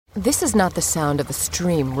This is not the sound of a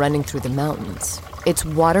stream running through the mountains. It's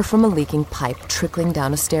water from a leaking pipe trickling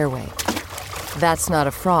down a stairway. That's not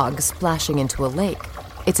a frog splashing into a lake.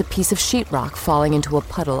 It's a piece of sheetrock falling into a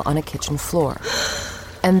puddle on a kitchen floor.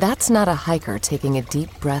 And that's not a hiker taking a deep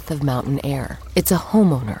breath of mountain air. It's a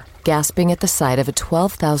homeowner gasping at the sight of a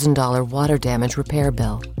 $12,000 water damage repair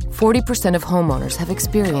bill. 40% of homeowners have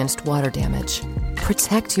experienced water damage.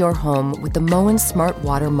 Protect your home with the Moen Smart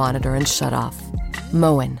Water Monitor and Shutoff.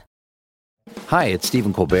 Moen. Hi, it's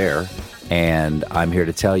Stephen Colbert, and I'm here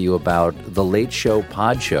to tell you about The Late Show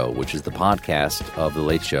Pod Show, which is the podcast of The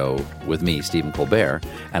Late Show with me, Stephen Colbert,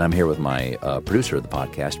 and I'm here with my producer of the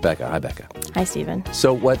podcast, Becca. Hi, Becca. Hi, Stephen.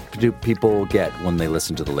 So what do people get when they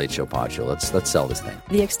listen to The Late Show Pod Show? Let's sell this thing.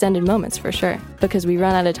 The extended moments, for sure, because we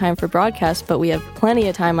run out of time for broadcast, but we have plenty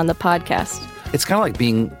of time on the podcast. It's kind of like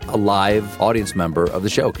being a live audience member of the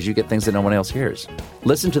show because you get things that no one else hears.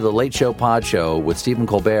 Listen to The Late Show Pod Show with Stephen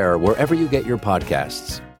Colbert wherever you get your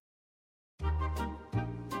podcasts.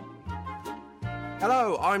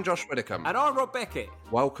 Hello, I'm Josh Widdicombe. And I'm Rob Beckett.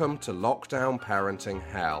 Welcome to Lockdown Parenting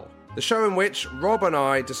Hell, the show in which Rob and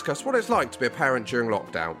I discuss what it's like to be a parent during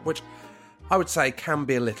lockdown, which I would say can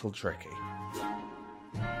be a little tricky.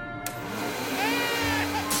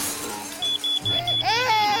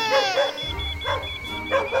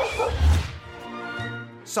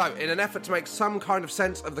 So, in an effort to make some kind of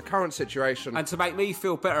sense of the current situation, And to make me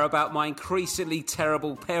feel better about my increasingly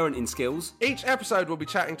terrible parenting skills, each episode will be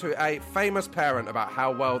chatting to a famous parent about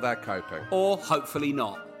how well they're coping. or hopefully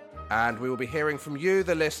not. And we will be hearing from you,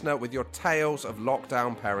 the listener, with your tales of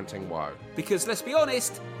lockdown parenting woe. Because let's be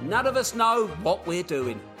honest, none of us know what we're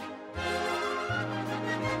doing.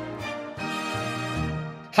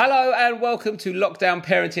 Hello and welcome to Lockdown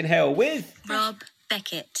Parenting Hell with Rob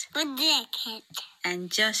Beckett and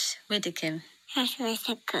Josh Widdicombe.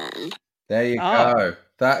 There you go.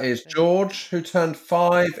 That is George, who turned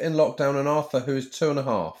 5 in lockdown, and Arthur, who is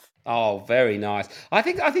 2.5. Oh, very nice. I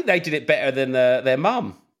think they did it better than their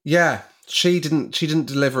mum. Yeah, she didn't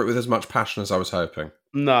deliver it with as much passion as I was hoping.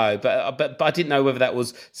 No, but I didn't know whether that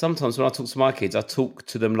was... Sometimes when I talk to my kids, I talk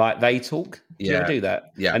to them like they talk. Do you ever do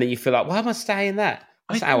that? Yeah. And then you feel like, why am I saying that?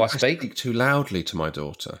 That's how I speak. I speak too loudly to my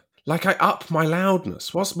daughter. Like, I up my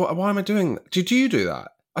loudness. Why am I doing that? Do you do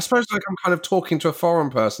that? I suppose like I'm kind of talking to a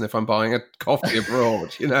foreign person if I'm buying a coffee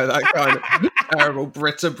abroad. You know, that kind of terrible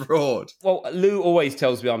Brit abroad. Well, Lou always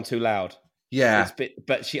tells me I'm too loud. Yeah.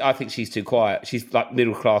 But I think she's too quiet. She's like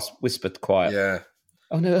middle class whispered quiet. Yeah.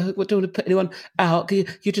 Oh no, I don't want to put anyone out. You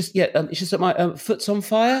just it's just that my foot's on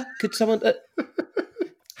fire. Could someone?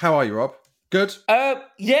 How are you, Rob? Good?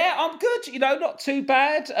 Yeah, I'm good. You know, not too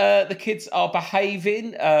bad. The kids are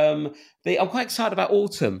behaving. I'm quite excited about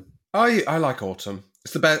autumn. I like autumn.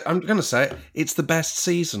 It's the best. I'm going to say it. It's the best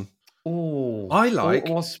season. Oh, I like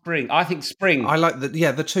or spring. I think spring. I like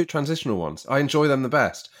the two transitional ones. I enjoy them the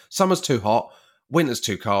best. Summer's too hot. Winter's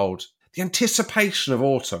too cold. The anticipation of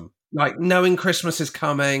autumn, like knowing Christmas is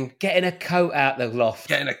coming, getting a coat out the loft,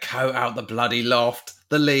 getting a coat out the bloody loft.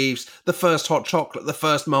 The leaves, the first hot chocolate, the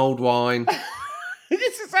first mulled wine.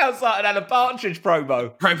 This sounds like an Alan Partridge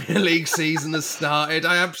promo. Premier League season has started.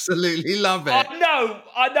 I absolutely love it.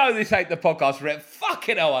 I know this ain't the podcast for it.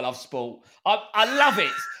 Fucking hell, I love sport. I love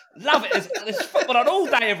it. Love it. There's football on all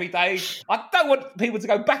day, every day. I don't want people to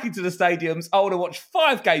go back into the stadiums. I want to watch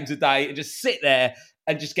 5 games a day and just sit there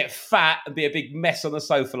and just get fat and be a big mess on the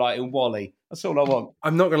sofa like in Wally. That's all I want.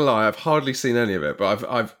 I'm not going to lie. I've hardly seen any of it, but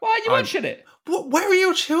I've. Why are you watching it? Where are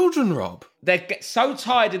your children, Rob? They get so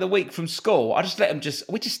tired in the week from school. I just let them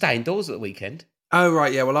we just stay indoors at the weekend. Oh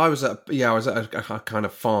right, yeah. Well, I was at a kind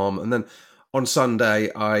of farm, and then on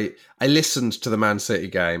Sunday I listened to the Man City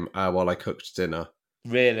game while I cooked dinner.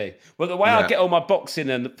 Really? Well, the way I get all my boxing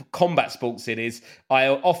and combat sports in is I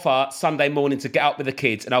offer Sunday morning to get up with the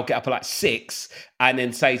kids, and I'll get up at like 6 and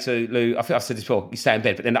then say to Lou, I think I've said this before, you stay in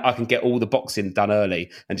bed, but then I can get all the boxing done early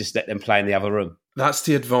and just let them play in the other room. That's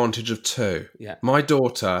the advantage of 2. Yeah. My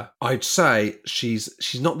daughter, I'd say she's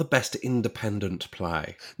not the best at independent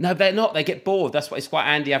play. No, they're not. They get bored. That's why it's quite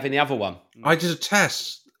handy having the other one. I did a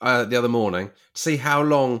test the other morning to see how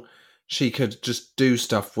long she could just do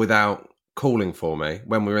stuff without calling for me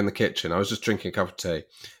when we were in the kitchen. I was just drinking a cup of tea.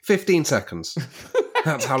 15 seconds.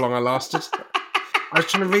 That's how long I lasted. I was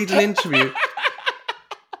trying to read an interview.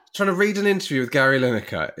 With Gary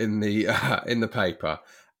Lineker in the paper,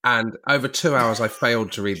 and over 2 hours I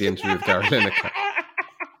failed to read the interview with Gary Lineker.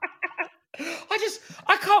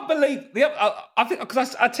 I can't believe I think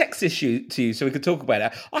because I text this to you so we could talk about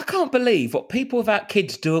it. I can't believe what people without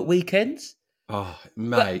kids do at weekends. Oh, But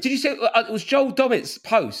mate. did you see it was Joel Dommett's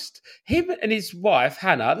post? Him and his wife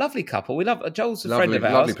Hannah, lovely couple. We love Joel's a friend of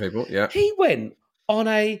ours. Lovely people, yeah. He went on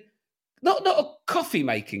a not a coffee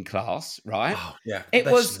making class, right? Oh, yeah. It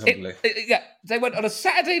this was is lovely. yeah. They went on a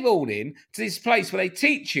Saturday morning to this place where they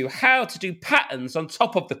teach you how to do patterns on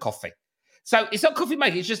top of the coffee. So it's not coffee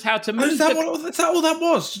making; it's just how to Oh, move. is that all that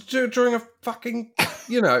was? During a fucking,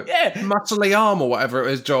 Yeah. muscly arm or whatever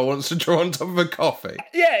it is Joel wants to draw on top of a coffee.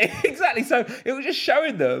 Yeah, exactly. So it was just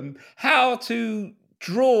showing them how to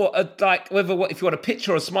draw if you want a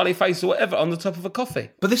picture or a smiley face or whatever on the top of a coffee.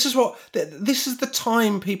 But this is the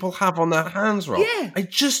time people have on their hands, Rob. Yeah. I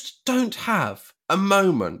just don't have a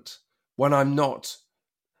moment when I'm not.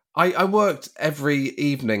 I worked every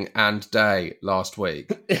evening and day last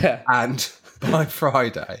week. Yeah. And by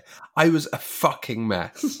Friday, I was a fucking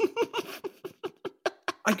mess.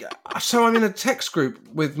 So I'm in a text group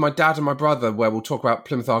with my dad and my brother where we'll talk about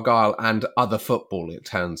Plymouth Argyle and other football, it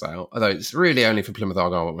turns out. Although it's really only for Plymouth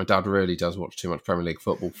Argyle, but my dad really does watch too much Premier League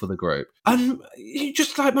football for the group. And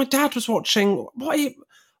just like my dad was watching, what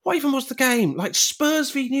even was the game? Like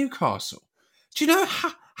Spurs v Newcastle. Do you know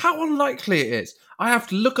how unlikely it is? I have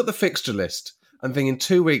to look at the fixture list and think in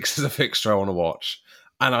 2 weeks there's a fixture I want to watch.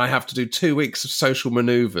 And I have to do 2 weeks of social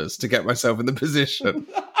manoeuvres to get myself in the position.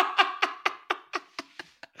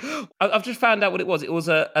 I've just found out what it was. It was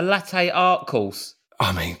a latte art course.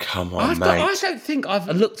 I mean, come on, mate. I don't think I've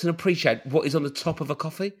looked and appreciated what is on the top of a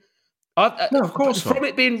coffee. No, of course not. From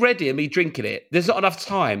it being ready and me drinking it, there's not enough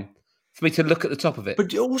time for me to look at the top of it.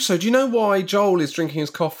 But also, do you know why Joel is drinking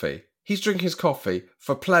his coffee? He's drinking his coffee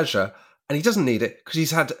for pleasure, and he doesn't need it because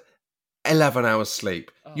he's had 11 hours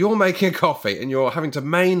sleep. Oh. You're making a coffee and you're having to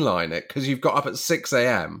mainline it because you've got up at 6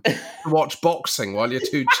 a.m. to watch boxing while your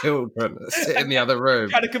two children sit in the other room.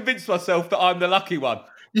 Trying to convince myself that I'm the lucky one.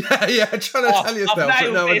 Yeah, trying to tell yourself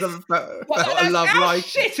that no one's ever felt a love like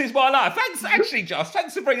shit is my life. Thanks, actually, Josh.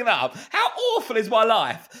 Thanks for bringing that up. How awful is my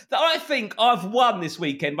life that I think I've won this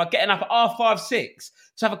weekend by getting up at 6:30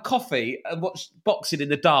 to have a coffee and watch boxing in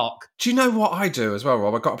the dark. Do you know what I do as well,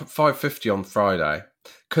 Rob? I got up at 5:50 on Friday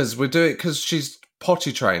because she's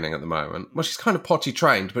potty training at the moment. Well, she's kind of potty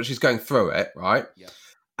trained, but she's going through it, right? Yeah.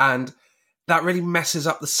 And that really messes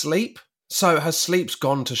up the sleep. So her sleep's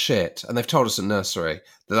gone to shit, and they've told us at nursery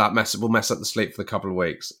that will mess up the sleep for a couple of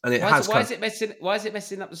weeks. And it has. Why is it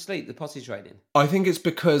messing up the sleep? The potty training. I think it's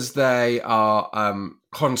because they are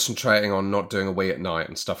concentrating on not doing a wee at night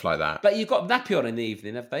and stuff like that. But you've got nappy on in the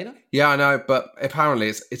evening, have they not? Yeah, I know, but apparently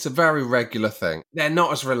it's a very regular thing. They're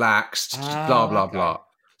not as relaxed. Blah blah blah.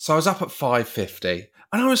 So I was up at 5:50,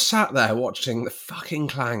 and I was sat there watching the fucking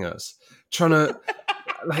clangers, trying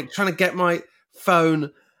to get my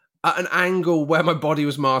phone at an angle where my body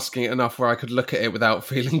was masking it enough where I could look at it without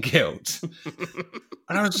feeling guilt.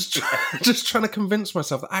 And I was just trying to convince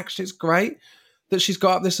myself that actually it's great that she's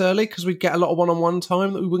got up this early because we'd get a lot of one-on-one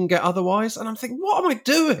time that we wouldn't get otherwise. And I'm thinking, what am I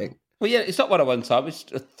doing? Well, yeah, it's not one-on-one time. It's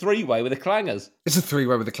a three-way with the clangers. It's a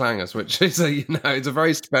three-way with the clangers, which is it's a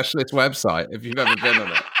very specialist website if you've ever been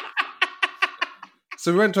on it.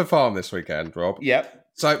 So we went to a farm this weekend, Rob. Yep.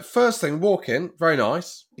 So first thing, walk in. Very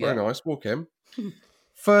nice. Very nice. Walk in.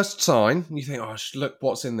 First sign, you think, look,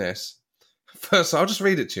 what's in this? First, I'll just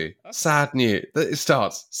read it to you. Sad news. It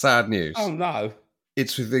starts, sad news. Oh, no.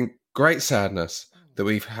 It's with great sadness that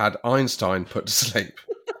we've had Einstein put to sleep.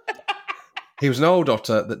 He was an old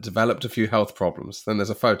otter that developed a few health problems. Then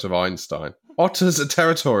there's a photo of Einstein. Otters are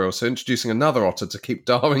territorial, so introducing another otter to keep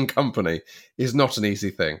Darwin company is not an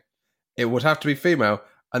easy thing. It would have to be female,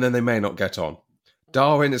 and then they may not get on.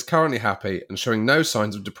 Darwin is currently happy and showing no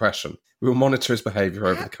signs of depression. We will monitor his behaviour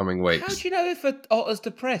over the coming weeks. How do you know if an otter's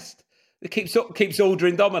depressed? It keeps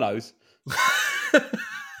ordering Dominoes.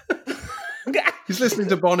 He's listening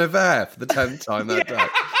to Bon Iver for the 10th time that day.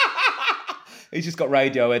 He's just got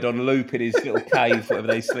Radiohead on loop in his little cave, whatever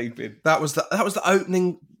they sleep in. That was the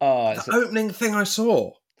opening. Opening thing I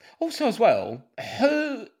saw. Also, as well,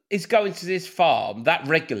 who is going to this farm that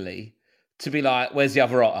regularly to be like, "Where's the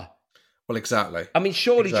other otter?" Well, exactly. I mean,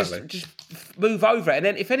 surely just move over it. And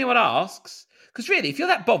then if anyone asks, because really, if you're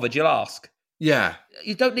that bothered, you'll ask. Yeah.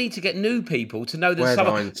 You don't need to get new people to know that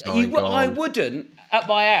someone... I wouldn't, at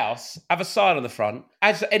my house, have a sign on the front.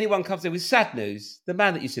 As anyone comes in with sad news, the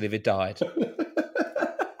man that used to live here died.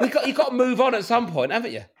 You've got to move on at some point,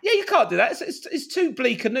 haven't you? Yeah, you can't do that. It's too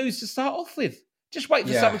bleak a news to start off with. Just wait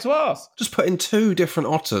for someone to ask. Just put in two different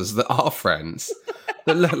otters that are friends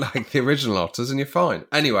that look like the original otters and you're fine.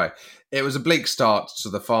 Anyway... It was a bleak start to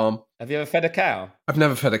the farm. Have you ever fed a cow? I've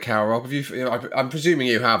never fed a cow, Rob. Have you? I'm presuming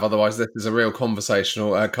you have. Otherwise, this is a real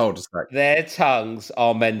conversational cul-de-sac. Their tongues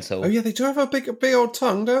are mental. Oh yeah, they do have a big old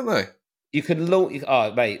tongue, don't they? You can launch.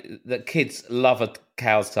 Oh, mate, the kids love a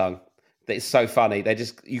cow's tongue. It's so funny.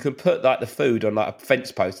 You can put like the food on like a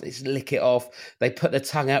fence post and they just lick it off. They put their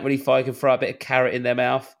tongue out really far. You can throw a bit of carrot in their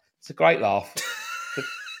mouth. It's a great laugh.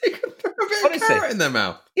 You can throw a bit of carrot in their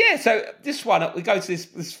mouth. Yeah, so this one, we go to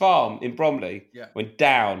this farm in Bromley, when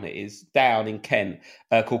Down in Kent,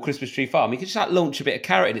 called Christmas Tree Farm. You can just like launch a bit of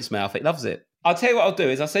carrot in its mouth. It loves it. I'll tell you what I'll do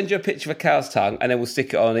is I'll send you a picture of a cow's tongue and then we'll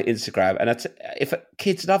stick it on Instagram. And if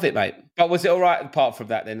kids love it, mate. But was it all right apart from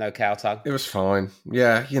that then, no cow tongue? It was fine.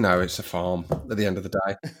 Yeah, it's a farm at the end of the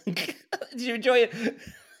day. Did you enjoy it?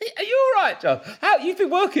 Are you all right, John? You've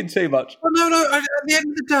been working too much. Well, no. At the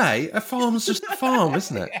end of the day, a farm's just a farm,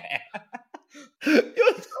 isn't it? Yeah.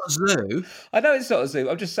 It's not a zoo. I know it's not a zoo.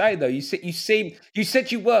 I'm just saying though. You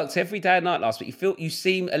said you worked every day and night last week. You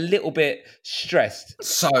seem a little bit stressed.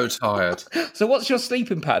 So tired. So what's your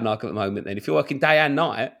sleeping pattern like at the moment then? If you're working day and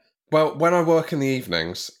night. Well, when I work in the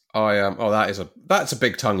evenings, that's a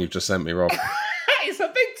big tongue you've just sent me, Rob. It's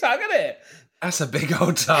a big tongue, isn't it? That's a big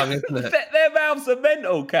old tongue, isn't it? Their mouths are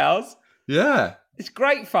mental, cows. Yeah. It's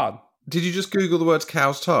great fun. Did you just Google the words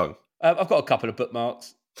cow's tongue? I've got a couple of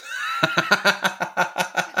bookmarks.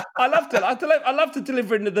 I love to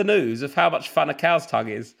deliver into the news of how much fun a cow's tongue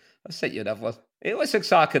is. I've sent you another one. It always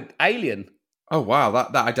looks like an alien. Oh wow,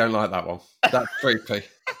 that I don't like that one. That's creepy.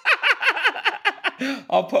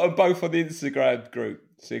 I'll put them both on the Instagram group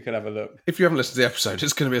so you can have a look. If you haven't listened to the episode,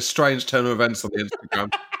 it's going to be a strange turn of events on the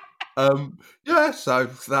Instagram. So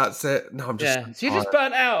that's it. No, I'm just. Yeah. So you're just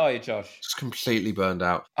burnt out, are you, Josh? Just completely burned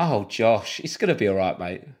out. Oh, Josh, it's going to be all right,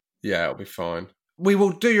 mate. Yeah, it'll be fine. We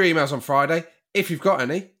will do your emails on Friday. If you've got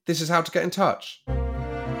any, this is how to get in touch.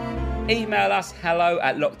 Email us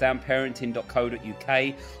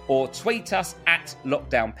hello@lockdownparenting.co.uk or tweet us at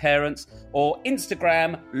lockdownparents or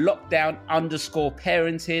Instagram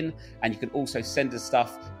lockdown_parenting. And you can also send us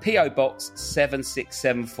stuff. PO Box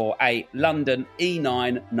 76748 London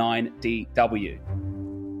E99DW.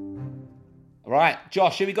 All right,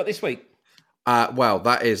 Josh, who we got this week? Well,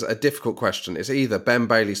 that is a difficult question. It's either Ben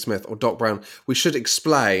Bailey Smith or Doc Brown. We should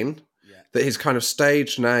explain that his kind of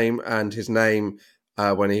stage name and his name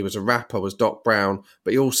when he was a rapper was Doc Brown,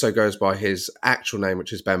 but he also goes by his actual name,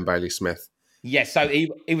 which is Ben Bailey Smith. Yes, so he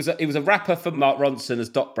was a rapper for Mark Ronson as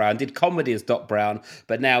Doc Brown, did comedy as Doc Brown,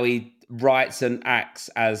 but now he writes and acts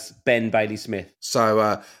as Ben Bailey Smith.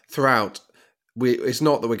 So throughout, it's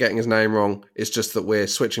not that we're getting his name wrong, it's just that we're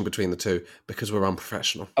switching between the two because we're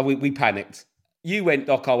unprofessional. Oh, we panicked. You went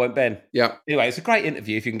Doc, I went Ben. Yeah. Anyway, it's a great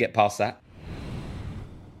interview if you can get past that.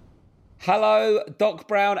 Hello, Doc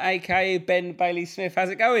Brown, a.k.a. Ben Bailey Smith. How's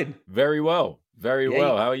it going? Very well. Very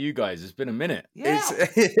well. How are you guys? It's been a minute. Yeah.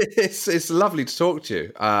 It's lovely to talk to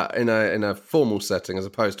you in a formal setting as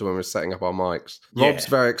opposed to when we're setting up our mics. Yeah. Rob's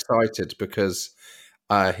very excited because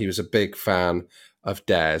he was a big fan of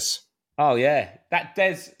Des. Oh, yeah. That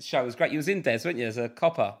Des show was great. You was in Des, weren't you, as a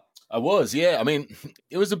copper? I was, yeah. I mean,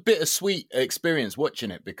 it was a bittersweet experience watching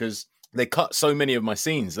it because they cut so many of my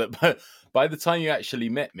scenes that by the time you actually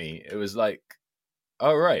met me, it was like,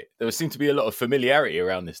 oh, right. There seemed to be a lot of familiarity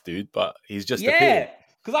around this dude, but he's just appeared. Yeah,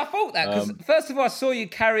 because I thought that. Because first of all, I saw you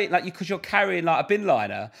carrying, because you're carrying like a bin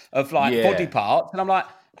liner of body parts, and I'm like,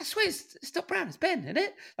 I swear it's Doc Brown, it's Ben, isn't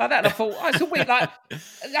it? Like that. And I thought, it's a weird,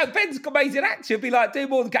 Ben's amazing actor. It'd be like, do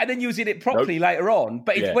more than, and then you was in it properly later on.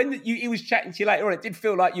 But when he was chatting to you later on, it did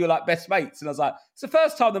feel like you were like best mates. And I was like, it's the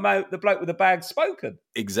first time the bloke with the bag's spoken.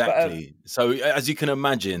 Exactly. But, so as you can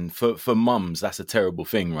imagine, for mums, that's a terrible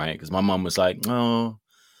thing, right? Because my mum was like, oh,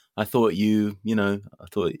 I thought I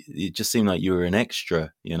thought it just seemed like you were an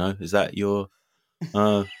extra, Is that your...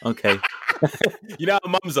 okay. You know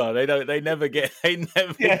how mums are. They never get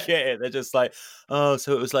it. They're just like, oh,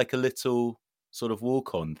 so it was like a little sort of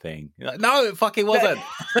walk-on thing. Like, no, it fucking wasn't.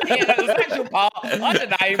 That was the actual part. I don't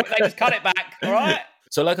know, but they just cut it back. All right.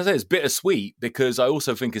 So like I said, it's bittersweet because I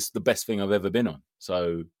also think it's the best thing I've ever been on.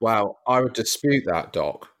 So wow, I would dispute that,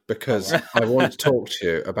 Doc, because I want to talk to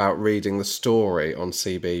you about reading the story on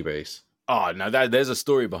CBeebies. Oh, no, there's a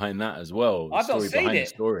story behind that as well. I've not seen it. The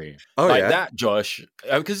story. Oh, like that, Josh.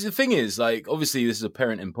 Because the thing is, obviously this is a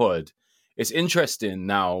parenting pod. It's interesting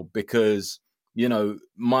now because,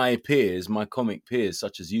 my peers, my comic peers,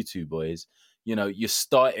 such as you two boys, you're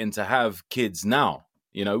starting to have kids now,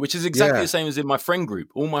 which is exactly the same as in my friend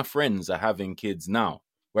group. All my friends are having kids now.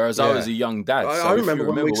 Whereas I was a young dad. I remember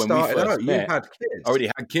when we started out, you had kids. I already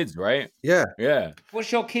had kids, right? Yeah. Yeah.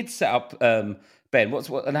 What's your kids set up, Ben?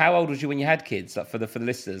 And how old was you when you had kids? For the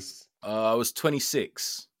listeners, I was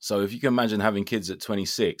 26. So if you can imagine having kids at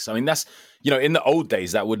 26, I mean that's in the old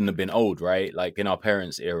days that wouldn't have been old, right? Like in our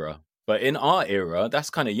parents' era, but in our era, that's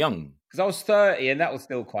kind of young. Because I was 30 and that was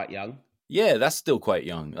still quite young. Yeah, that's still quite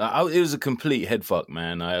young. It was a complete head fuck,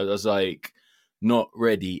 man. I was like not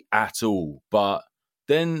ready at all. But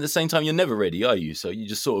then at the same time, you're never ready, are you? So you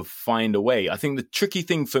just sort of find a way. I think the tricky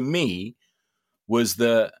thing for me was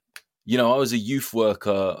that, I was a youth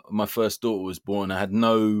worker. My first daughter was born. I had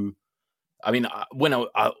no. I mean, when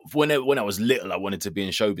I was little, I wanted to be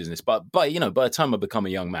in show business. But by the time I become a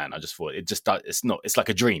young man, I just thought it's like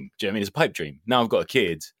a dream. Do you know what I mean? It's a pipe dream. Now I've got a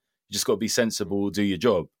kid. You just got to be sensible, do your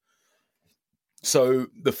job. So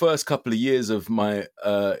the first couple of years of my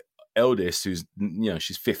eldest, who's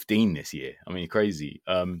she's 15 this year. I mean, crazy.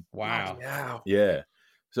 Wow. Yeah.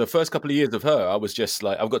 So the first couple of years of her, I was just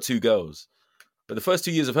like, I've got 2 girls, but the first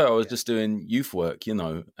 2 years of her, I was just doing youth work,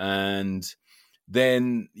 and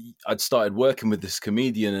then I'd started working with this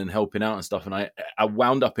comedian and helping out and stuff, and I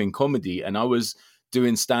wound up in comedy, and I was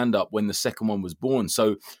doing stand up when the second one was born.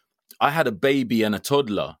 So I had a baby and a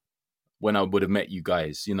toddler when I would have met you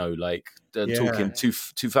guys, talking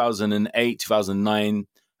 2008, 2009,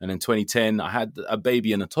 and then 2010, I had a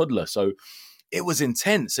baby and a toddler. So it was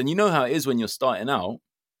intense. And you know how it is when you're starting out.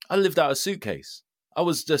 I lived out a suitcase. I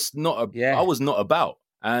was just I was not about.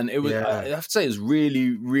 And it was, I have to say, it was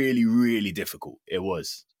really, really, really difficult. It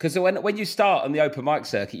was. Because when you start on the open mic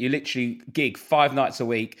circuit, you literally gig 5 nights a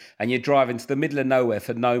week and you're driving to the middle of nowhere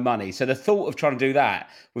for no money. So the thought of trying to do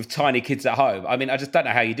that with tiny kids at home, I mean, I just don't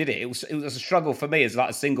know how you did it. It was a struggle for me as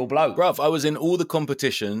like a single bloke. Bruv, I was in all the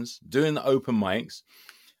competitions, doing the open mics.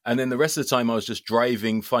 And then the rest of the time I was just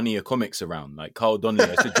driving funnier comics around, like Carl Donnelly.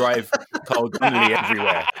 I used to drive Carl Donnelly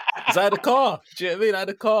everywhere. Because I had a car. Do you know what I mean? I had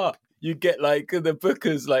a car. You get like the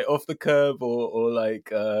bookers like Off the Curb or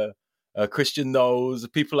like Christian Knowles,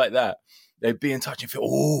 people like that. They'd be in touch and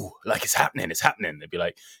feel, like it's happening. They'd be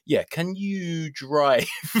like, yeah, can you drive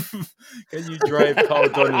Carl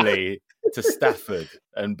Donnelly to Stafford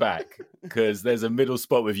and back? Because there's a middle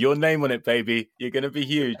spot with your name on it, baby. You're going to be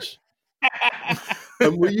huge.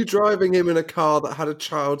 And were you driving him in a car that had a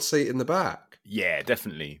child seat in the back? Yeah,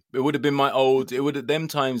 definitely. It would have been my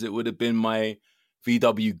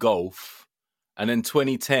VW Golf, and then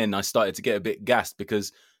 2010 I started to get a bit gassed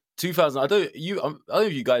because 2000 I don't know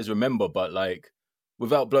if you guys remember, but like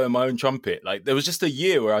without blowing my own trumpet, like there was just a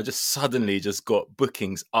year where I just suddenly just got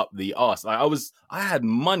bookings up the arse. Like I had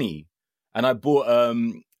money and I bought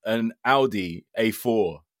an Audi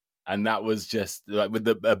A4, and that was just like with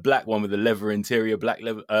a black one with a leather interior,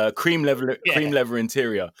 cream leather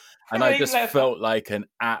interior, and I just felt like an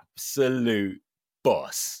absolute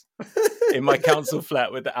boss. In my council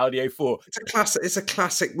flat with the Audi A4. It's a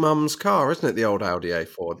classic mum's car, isn't it? The old Audi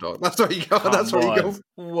A4 dog. That's what you got. That's what you got.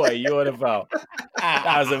 What are you on about?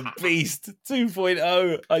 That was a beast.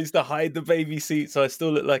 2.0. I used to hide the baby seat so I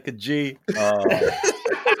still look like a G.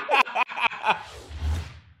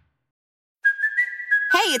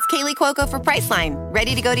 Hey, it's Kaylee Cuoco for Priceline.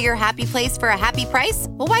 Ready to go to your happy place for a happy price?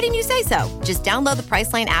 Well, why didn't you say so? Just download the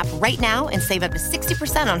Priceline app right now and save up to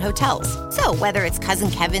 60% on hotels. So whether it's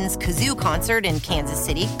Cousin Kevin's Kazoo Concert in Kansas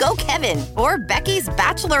City, go Kevin, or Becky's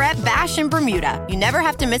Bachelorette Bash in Bermuda, you never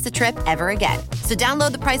have to miss a trip ever again. So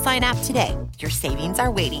download the Priceline app today. Your savings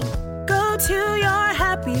are waiting. Go to your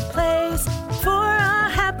happy place for a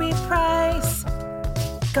happy price.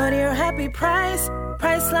 Go to your happy price,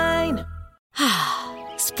 Priceline.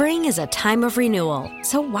 Spring is a time of renewal,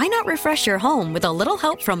 so why not refresh your home with a little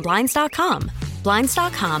help from Blinds.com?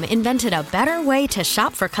 Blinds.com invented a better way to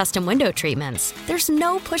shop for custom window treatments. There's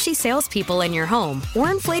no pushy salespeople in your home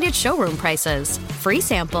or inflated showroom prices. Free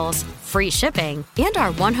samples, free shipping, and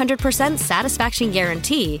our 100% satisfaction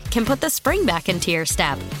guarantee can put the spring back into your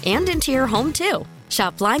step and into your home, too.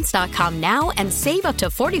 Shop Blinds.com now and save up to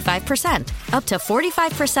 45%. Up to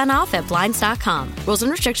 45% off at Blinds.com. Rules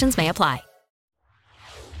and restrictions may apply.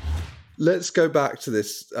 Let's go back to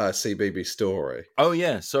this CBB story. Oh,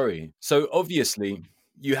 yeah, sorry. So obviously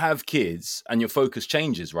you have kids and your focus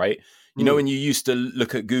changes, right? You know, when you used to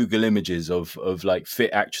look at Google images of like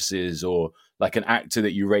fit actresses or like an actor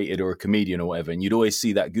that you rated or a comedian or whatever, and you'd always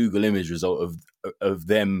see that Google image result of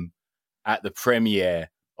them at the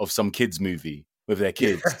premiere of some kids movie with their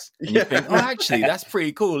kids. And you think, actually, that's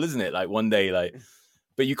pretty cool, isn't it? Like one day, like,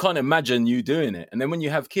 but you can't imagine you doing it. And then when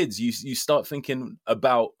you have kids, you start thinking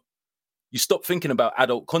about, you stop thinking about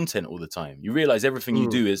adult content all the time. You realize everything you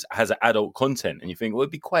do has adult content, and you think, well,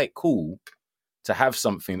 it'd be quite cool to have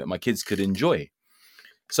something that my kids could enjoy.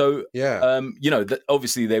 So,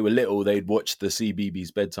 obviously they were little, they'd watch the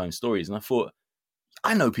CBBS bedtime stories, and I thought,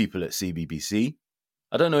 I know people at CBBC.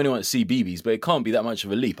 I don't know anyone at CBBS, but it can't be that much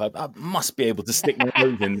of a leap. I must be able to stick my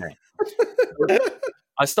nose in there.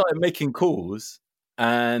 I started making calls,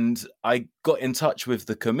 and I got in touch with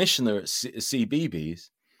the commissioner at CBBS.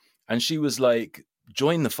 And she was like,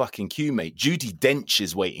 join the fucking queue, mate. Judi Dench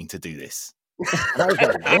is waiting to do this. And I was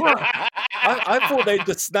like, what? I thought they'd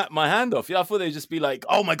just snap my hand off. Yeah, I thought they'd just be like,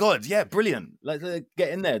 oh my God, yeah, brilliant. Like,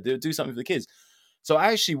 get in there, do something for the kids. So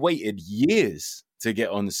I actually waited years to get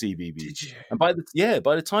on the CBeebies. Did you? And by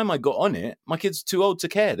the time I got on it, my kids were too old to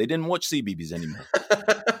care. They didn't watch CBeebies anymore.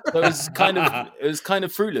 So it was kind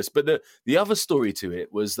of fruitless. But the other story to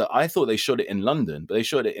it was that I thought they shot it in London, but they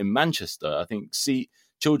shot it in Manchester. I think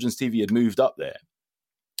Children's TV had moved up there.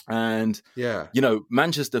 And, yeah, you know,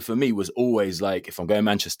 Manchester for me was always like, if I'm going to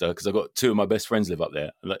Manchester, because I've got two of my best friends live up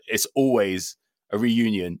there, like, it's always a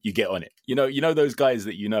reunion, you get on it. You know those guys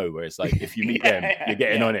that you know, where it's like, if you meet them, you're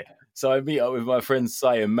getting on it. So I meet up with my friends Si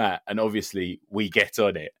and Matt, and obviously we get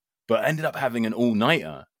on it. But I ended up having an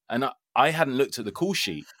all-nighter, and I hadn't looked at the call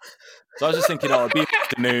sheet. So I was just thinking, it'll be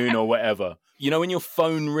afternoon or whatever. You know, when your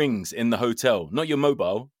phone rings in the hotel, not your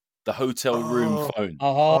mobile, the hotel room phone.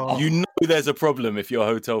 Oh. You know there's a problem if your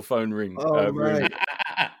hotel phone room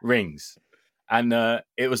rings. And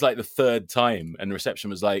it was like the third time, and the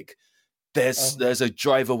reception was like, there's a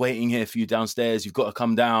driver waiting here for you downstairs. You've got to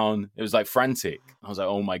come down. It was like frantic. I was like,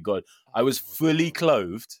 oh my God. I was fully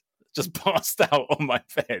clothed, just passed out on my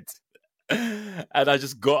bed. And I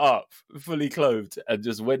just got up fully clothed and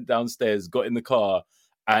just went downstairs, got in the car.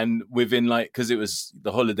 And within because it was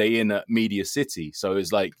the Holiday Inn at Media City, so it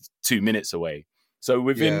was like 2 minutes away. So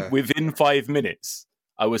within 5 minutes,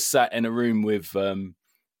 I was sat in a room with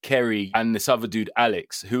Kerry and this other dude,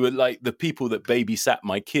 Alex, who were like the people that babysat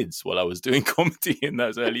my kids while I was doing comedy in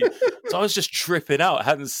those early. So I was just tripping out, I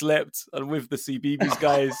hadn't slept, and with the CBeebies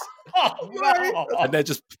guys, and they're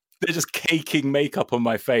just caking makeup on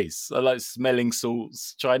my face. I like smelling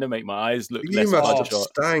salts, trying to make my eyes look less bloodshot. You must have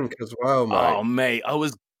stank as well, mate. Oh, mate, I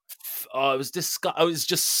was disgusted. I was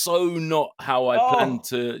just so not how I planned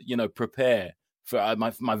to, prepare for.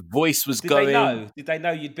 My voice was going. Did they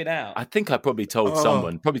know you'd been out? I think I probably told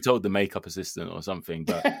someone, probably told the makeup assistant or something.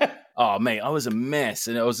 But oh, mate, I was a mess,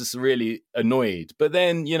 and I was just really annoyed. But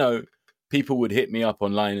then, people would hit me up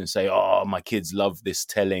online and say, oh, my kids love this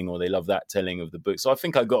telling, or they love that telling of the book. So I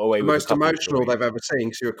think I got away with the most emotional they've ever seen,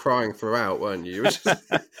 because you were crying throughout, weren't you?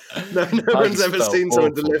 No one's ever seen awful.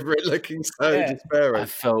 Someone deliver it looking so despairing. I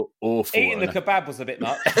felt awful. Eating the kebab was a bit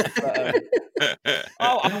nuts. But,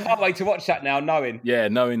 I can't wait to watch that now, knowing. Yeah,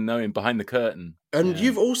 knowing behind the curtain. And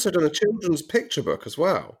you've also done a children's picture book as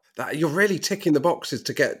well. That you're really ticking the boxes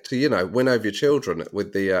to get to, win over your children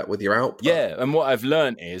with your output. Yeah, and what I've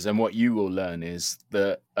learned is, and what you will learn is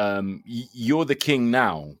that you're the king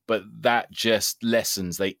now, but that just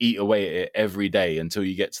lessons. They eat away at it every day until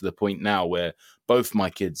you get to the point now where both my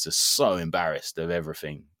kids are so embarrassed of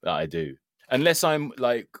everything that I do. Unless I'm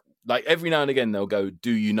like every now and again they'll go,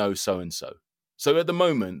 do you know so-and-so? So at the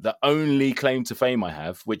moment, the only claim to fame I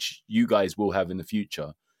have, which you guys will have in the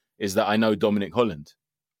future, is that I know Dominic Holland.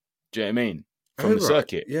 Do you know what I mean? From the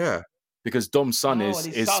circuit. Yeah. Because Dom's son is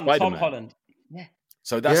Spider-Man. Tom Holland. Yeah.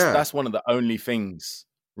 So that's one of the only things,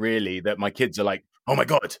 really, that my kids are like, oh my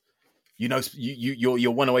God,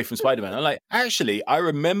 you're one away from Spider-Man. I'm like, actually, I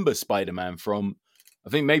remember Spider-Man from, I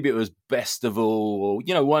think maybe it was Festival,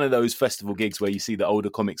 or, one of those festival gigs where you see the older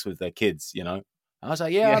comics with their kids, I was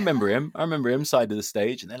like, I remember him. I remember him side of the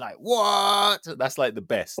stage. And they're like, what? That's like the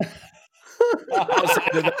best.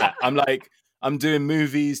 Outside of that, I'm like, I'm doing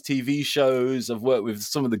movies, TV shows. I've worked with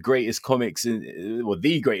some of the greatest comics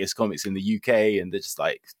the greatest comics in the UK. And they're just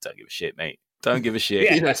like, don't give a shit, mate. Don't give a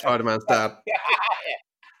shit. Spider-Man's dad.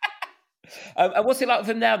 And what's it like for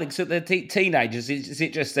them now then? So the teenagers, is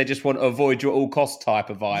it just they just want to avoid you at all costs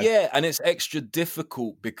type of vibe? Yeah, and it's extra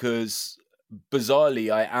difficult because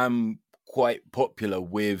bizarrely I am quite popular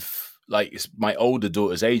with my older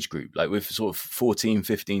daughter's age group, with sort of 14,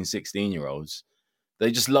 15, 16-year-olds.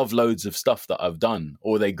 They just love loads of stuff that I've done,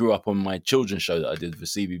 or they grew up on my children's show that I did for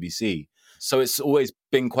CBBC. So it's always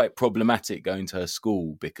been quite problematic going to her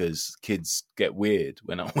school because kids get weird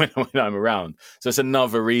when I'm around. So it's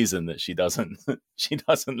another reason that she doesn't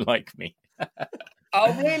like me.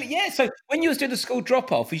 Oh, really? Yeah. So when you was doing the school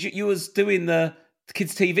drop-off, you was doing the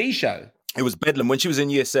kids' TV show. It was bedlam. When she was in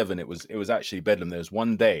year 7, it was actually bedlam. There was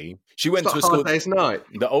one day she went to a school. Hard Day's Night.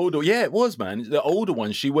 The older, yeah, it was, man. The older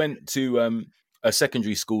one, she went to a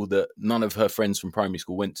secondary school that none of her friends from primary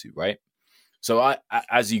school went to, right? So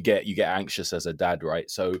as you get anxious as a dad, right?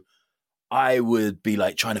 So I would be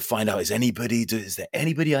like trying to find out, is there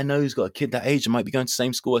anybody I know who's got a kid that age and might be going to the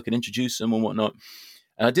same school? I can introduce them and whatnot.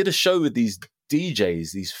 And I did a show with these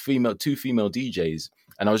DJs, two female DJs.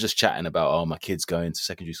 And I was just chatting about, my kid's going to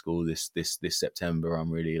secondary school this September.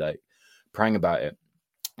 I'm really praying about it.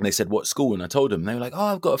 And they said, what school? And I told them. And they were like, oh,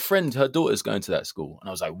 I've got a friend. Her daughter's going to that school. And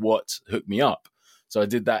I was like, what? Hook me up. So I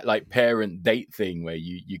did that like parent date thing where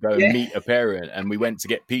you go and meet a parent. And we went to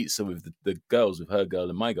get pizza with the girls, with her girl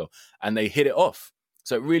and my girl. And they hit it off.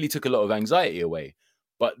 So it really took a lot of anxiety away.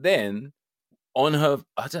 But then on her,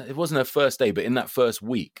 it wasn't her first day, but in that first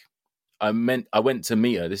week, I went to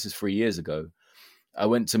meet her. This is 3 years ago. I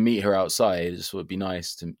went to meet her outside. It just would be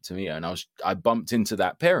nice to meet her. And I bumped into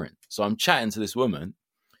that parent. So I'm chatting to this woman.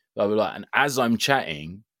 Blah, blah, blah. And as I'm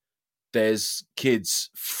chatting, there's kids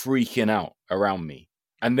freaking out around me.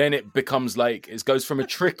 And then it becomes like, it goes from a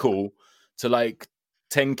trickle to like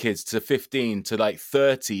 10 kids to 15 to like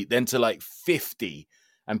 30, then to like 50.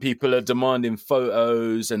 And people are demanding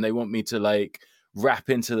photos and they want me to like rap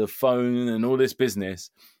into the phone and all this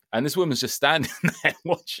business. And this woman's just standing there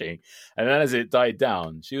watching. And then as it died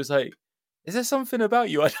down, she was like, is there something about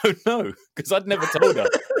you I don't know? Because I'd never told her.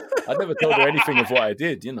 I'd never told her anything of what I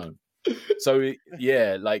did, you know. So,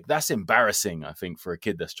 yeah, like that's embarrassing, I think, for a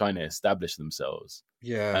kid that's trying to establish themselves.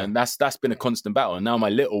 Yeah. And that's been a constant battle. And now my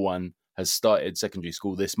little one has started secondary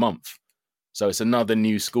school this month. So it's another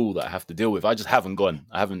new school that I have to deal with. I just haven't gone.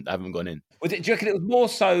 I haven't gone in. Do you reckon it was more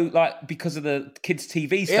so like because of the kids'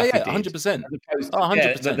 TV stuff? Yeah, 100%.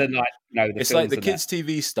 100%. Than like, the it's like the kids'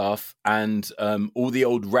 TV stuff and all the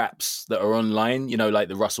old raps that are online, you know, like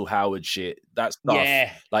the Russell Howard shit, that stuff.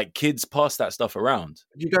 Yeah. Like kids pass that stuff around.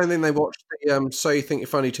 You don't think they watched the So You Think You're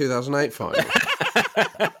Funny 2008 final?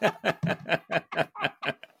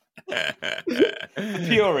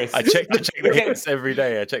 Purist. I check the hits every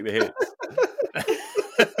day. I check the hits.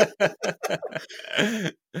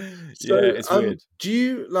 So, yeah, it's weird. Do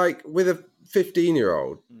you like with a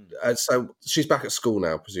 15-year-old? So she's back at school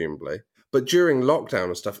now, presumably. But during lockdown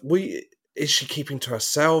and stuff, is she keeping to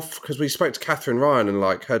herself? Because we spoke to Catherine Ryan and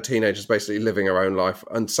like her teenager's basically living her own life,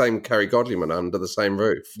 and same Kerry Godliman under the same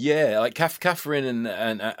roof. Yeah, like Catherine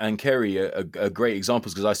and Kerry are great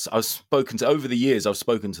examples because I've spoken to over the years. I've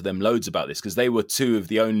spoken to them loads about this because they were two of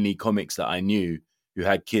the only comics that I knew who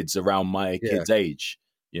had kids around my kids' age.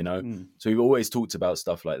 You know, so we've always talked about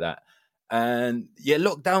stuff like that. And yeah,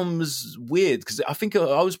 lockdown was weird because I think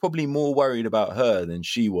I was probably more worried about her than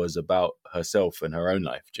she was about herself and her own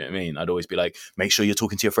life. Do you know what I mean? I'd always be like, make sure you're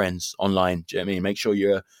talking to your friends online. Do you know what I mean? Make sure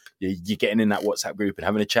you're getting in that WhatsApp group and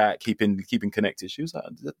having a chat, keeping connected. She was like,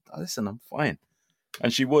 listen, I'm fine.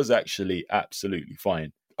 And she was actually absolutely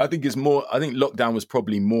fine. I think lockdown was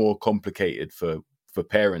probably more complicated for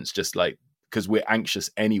parents, just like because we're anxious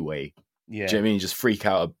anyway. Yeah. Do you know what I mean? Just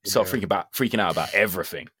start freaking out about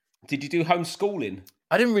everything. Did you do homeschooling?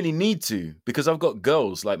 I didn't really need to because I've got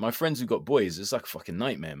girls. Like my friends who've got boys, it's like a fucking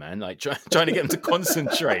nightmare, man. Like trying to get them to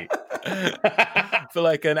concentrate for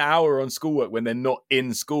like an hour on schoolwork when they're not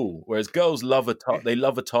in school. Whereas girls love they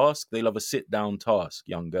love a task. They love a sit-down task,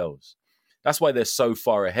 young girls. That's why they're so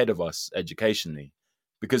far ahead of us educationally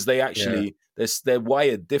because they actually, they're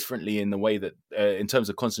wired differently in the way that, in terms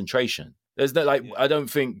of concentration. There's that I don't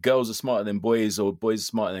think girls are smarter than boys or boys are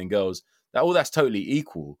smarter than girls. That's totally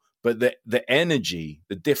equal. But the energy,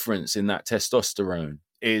 the difference in that testosterone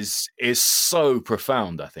is so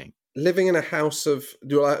profound, I think. Living in a house of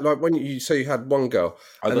like when you had one girl,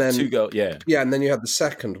 I got 2 girls, yeah, and then you had the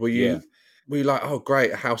second. Were you like, oh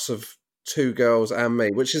great, a house of 2 girls and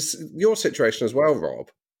me, which is your situation as well, Rob?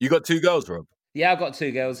 You got 2 girls, Rob? Yeah, I've got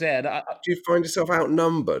 2 girls, yeah. Do you find yourself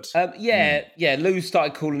outnumbered? Yeah. Lou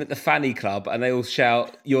started calling it the fanny club, and they all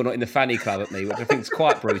shout, "You're not in the fanny club" at me, which I think is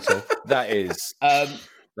quite brutal. That is.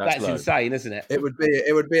 That's insane, isn't it? It would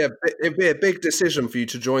be a big decision for you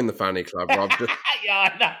to join the fanny club, Rob. Yeah,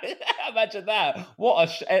 I know. Imagine that. What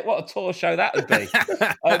a tour show that would be.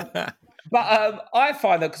 But I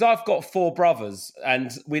find that because I've got 4 brothers,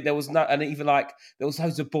 and there was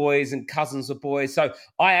loads of boys and cousins of boys, so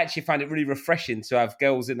I actually found it really refreshing to have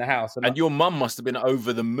girls in the house. And your mum must have been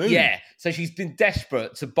over the moon. Yeah, so she's been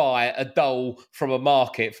desperate to buy a doll from a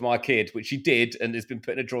market for my kid, which she did, and has been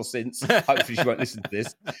put in a drawer since. Hopefully, she won't listen to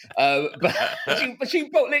this. But she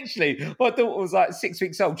bought literally. My daughter was like 6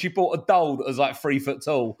 weeks old. She bought a doll that was like 3 foot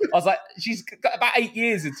tall. I was like, she's got about 8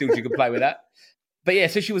 years until she can play with that. But yeah,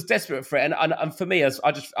 so she was desperate for it, and for me, I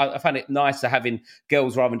found it nicer having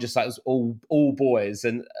girls rather than just like all boys.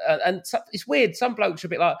 And it's weird. Some blokes are a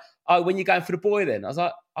bit like, "Oh, when you're going for the boy?" Then I was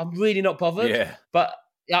like, "I'm really not bothered." Yeah. But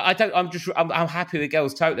I don't. I'm happy with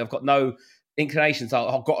girls totally. I've got no inclinations.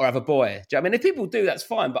 Like, I've got to have a boy. Do you know what I mean? If people do, that's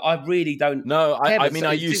fine. But I really don't. No, I mean,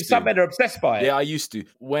 I used to. Some men are obsessed by it. Yeah, I used to.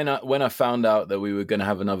 When I found out that we were going to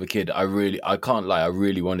have another kid, I can't lie. I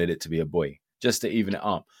really wanted it to be a boy, just to even it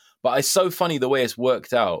up. But it's so funny the way it's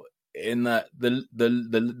worked out in that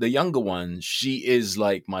the younger one, she is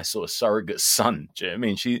like my sort of surrogate son. Do you know what I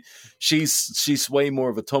mean? She's way more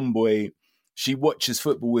of a tomboy. She watches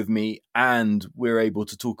football with me, and we're able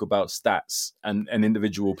to talk about stats and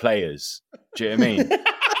individual players. Do you know what I mean?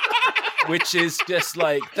 Which is just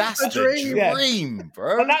like, that's the dream,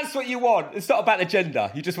 bro. And that's what you want. It's not about the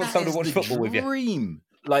gender. You just want someone to watch football with you. Dream.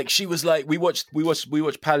 Like, she was like, we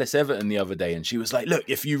watched Palace Everton the other day, and she was like, look,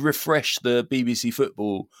 if you refresh the BBC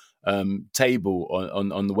football table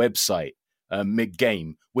on the website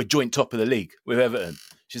mid-game, we're joint top of the league with Everton.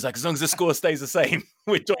 She's like, as long as the score stays the same,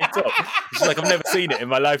 we're joint top. She's like, I've never seen it in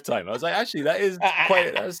my lifetime. I was like, actually, that's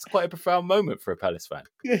quite a profound moment for a Palace fan.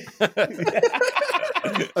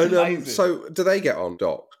 And, so do they get on,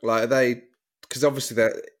 Doc? Like, are they, because obviously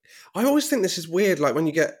I always think this is weird, like when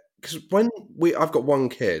you get, because I've got one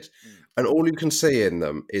kid and all you can see in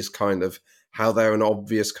them is kind of how they're an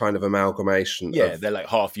obvious kind of amalgamation. Yeah, they're like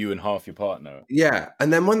half you and half your partner. Yeah.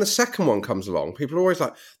 And then when the second one comes along, people are always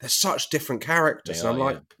like, they're such different characters. I'm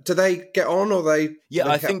like, do they get on or they... Yeah,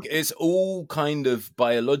 I think it's all kind of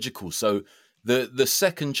biological. So the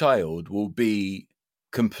second child will be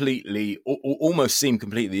completely, almost seem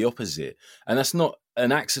completely the opposite. And that's not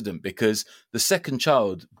an accident, because the second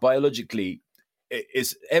child, biologically,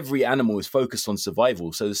 every animal is focused on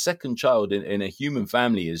survival. So the second child in a human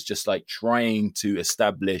family is just like trying to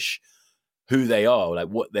establish who they are, like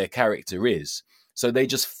what their character is. So they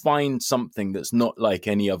just find something that's not like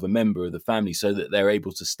any other member of the family so that they're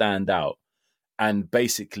able to stand out and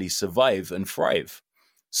basically survive and thrive.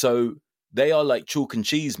 So they are like chalk and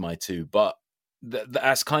cheese, my two, but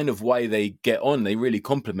that's kind of why they get on. They really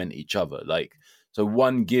complement each other. Like, so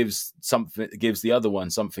one gives the other one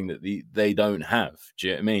something that they don't have. Do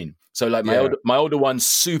you know what I mean? So like my older one's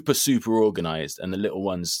super, super organized, and the little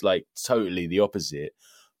one's like totally the opposite.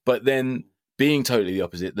 But then being totally the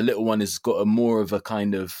opposite, the little one has got a more of a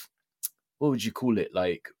kind of, what would you call it?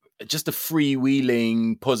 Like just a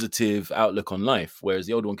freewheeling, positive outlook on life. Whereas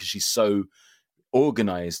the older one, because she's so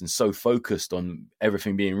organized and so focused on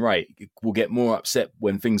everything being right, will get more upset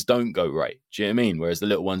when things don't go right. Do you know what I mean? Whereas the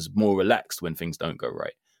little one's more relaxed when things don't go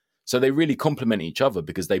right. So they really complement each other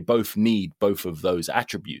because they both need both of those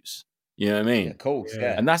attributes. You know what I mean? Yeah, of course,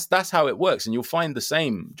 yeah. And that's how it works. And you'll find the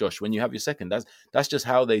same, Josh, when you have your second. That's just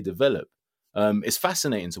how they develop. It's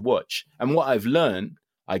fascinating to watch. And what I've learned,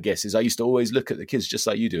 I guess, is I used to always look at the kids just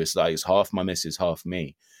like you do. It's like, it's half my missus, half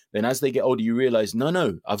me. Then as they get older, you realize,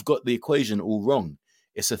 no, I've got the equation all wrong.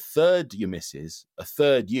 It's a third your missus, a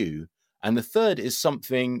third you, and the third is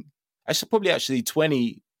something, probably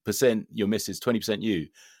 20% your missus, 20% you,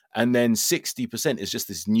 and then 60% is just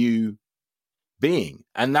this new being.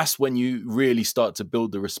 And that's when you really start to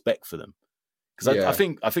build the respect for them. Because I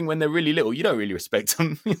think when they're really little, you don't really respect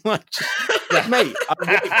them. Like, mate, I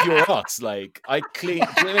wipe your ass. Like, I clean. Do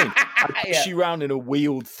you know what I mean? I push you around in a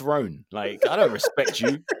wheeled throne. Like, I don't respect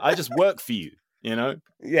you. I just work for you. You know?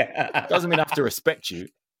 Yeah. Doesn't mean I have to respect you.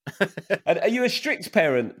 And are you a strict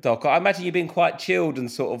parent, Doc? I imagine you've been quite chilled and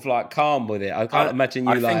sort of like calm with it. I can't imagine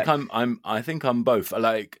you. I think I'm both.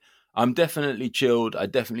 Like, I'm definitely chilled. I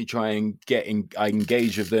definitely try and I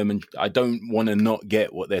engage with them, and I don't want to not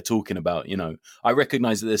get what they're talking about. You know, I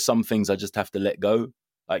recognize that there's some things I just have to let go.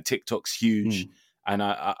 Like TikTok's huge. And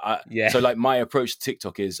so like my approach to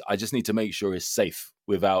TikTok is I just need to make sure it's safe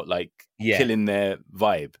without like killing their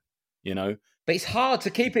vibe, you know? But it's hard to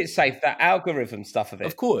keep it safe, that algorithm stuff of it.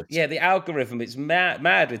 Of course. Yeah, the algorithm, it's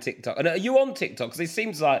mad with TikTok. And are you on TikTok? Because it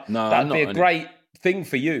seems like that'd be a great thing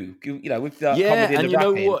for you, you know, with the comedy and and the you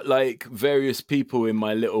rapping. know what, like various people in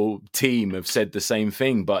my little team have said the same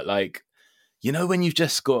thing, but like, you know, when you've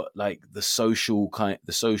just got like the social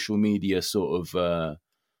media sort of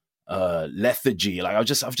lethargy, like I've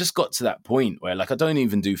just got to that point where like I don't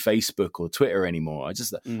even do Facebook or Twitter anymore. I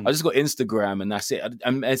just got Instagram, and that's it.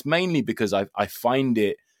 And it's mainly because I find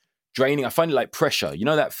it draining. I find it like pressure. You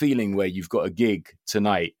know that feeling where you've got a gig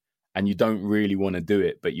tonight and you don't really want to do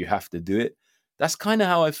it, but you have to do it. That's kind of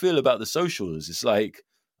how I feel about the socials. It's like,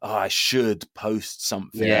 I should post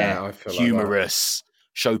something I feel humorous,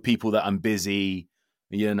 show people that I'm busy,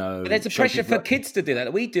 you know. But there's a pressure for kids to do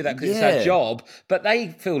that. We do that because it's our job, but they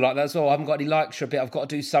feel like that's, I haven't got any likes for a bit, I've got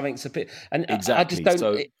to do something. It's a bit, and exactly. I just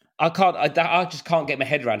don't, I just can't get my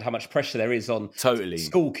head around how much pressure there is on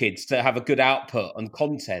school kids to have a good output and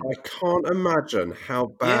content. I can't imagine how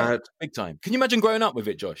bad. Big time. Can you imagine growing up with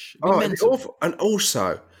it, Josh? It's awful. And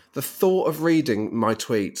also, the thought of reading my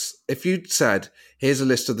tweets, if you'd said, here's a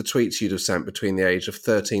list of the tweets you'd have sent between the age of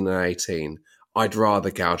 13 and 18, I'd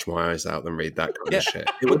rather gouge my eyes out than read that kind of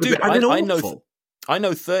shit. It would have been awful. I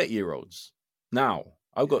know 30-year-olds now.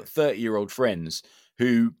 I've got 30-year-old friends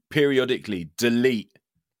who periodically delete,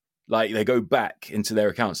 like they go back into their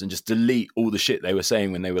accounts and just delete all the shit they were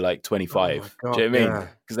saying when they were like 25. Oh my God, Do you know what I mean?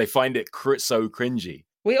 Because they find it so cringy.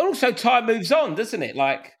 Well, also time moves on, doesn't it?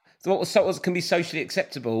 Like what can be socially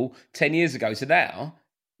acceptable 10 years ago to now,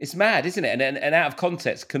 it's mad, isn't it? And out of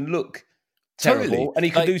context can look terrible, Totally. and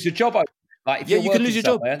you can lose your job over. Like, if Yeah, you're you can lose your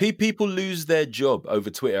job. somewhere- People lose their job over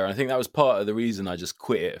Twitter. I think that was part of the reason I just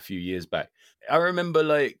quit it a few years back. I remember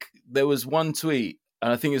like there was one tweet,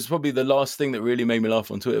 and I think it's probably the last thing that really made me laugh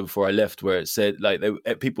on Twitter before I left, where it said like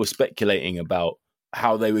people were speculating about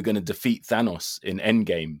how they were going to defeat Thanos in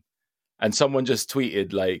Endgame. And someone just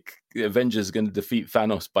tweeted like the Avengers are going to defeat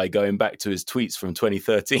Thanos by going back to his tweets from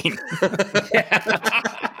 2013.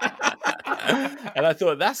 And I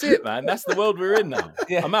thought, that's it, man. That's the world we're in now.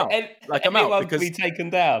 Yeah. I'm out. I'm out because be taken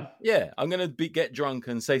down. Yeah, I'm going to get drunk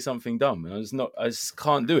and say something dumb. And I just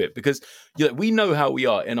can't do it because we know how we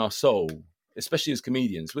are in our soul, especially as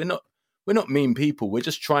comedians. We're not mean people. We're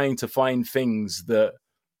just trying to find things that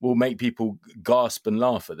will make people gasp and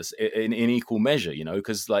laugh at this in equal measure,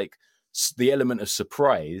 because like the element of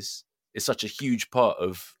surprise is such a huge part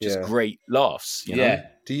of just great laughs. You know?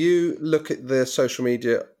 Do you look at the social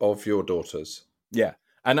media of your daughters? Yeah.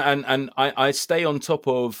 And I stay on top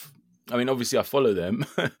of, I mean, obviously I follow them,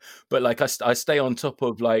 but like I stay on top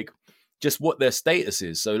of like just what their status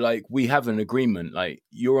is. So like we have an agreement, like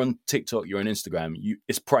you're on TikTok, you're on Instagram,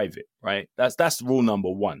 it's private, right? That's rule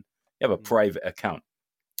number one. You have a private account.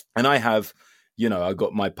 And I have, I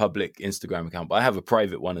got my public Instagram account, but I have a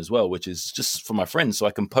private one as well, which is just for my friends. So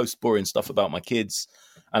I can post boring stuff about my kids.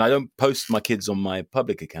 And I don't post my kids on my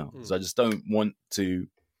public account because I just don't want to.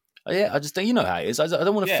 I just don't, you know how it is. I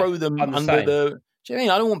don't want to throw them under the. Do you know what I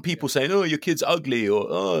mean? I don't want people saying, "Oh, your kid's ugly," or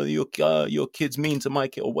 "Oh, your kid's mean to my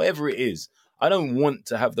kid," or whatever it is. I don't want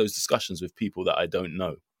to have those discussions with people that I don't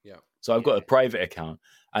know. Yeah. So I've got a private account,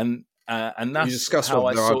 and that's you discuss how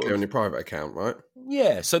what I they're sort ugly on your private account, right?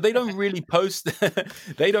 Yeah. So they don't really post.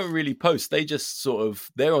 They don't really post. They just sort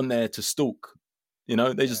of they're on there to stalk.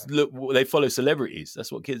 They just look. They follow celebrities.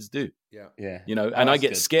 That's what kids do. Yeah. Yeah. And I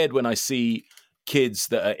get scared when I see kids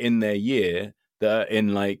that are in their year that are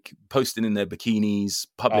in like posting in their bikinis,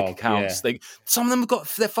 public accounts. Yeah. Some of them have got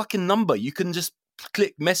their fucking number. You can just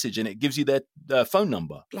click message and it gives you their phone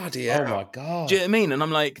number. Bloody hell. Oh my God. Do you know what I mean? And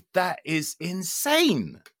I'm like, that is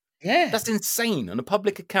insane. Yeah. That's insane on a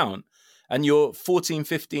public account. And you're 14,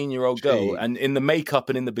 15-year-old girl, and in the makeup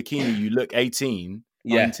and in the bikini, you look 18,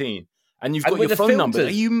 19. And you've got your phone number. Are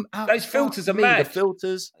you those filters are mad. The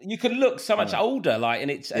filters. You can look so much older, like,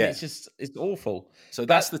 and it's it's awful. So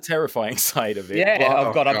that's the terrifying side of it. Yeah.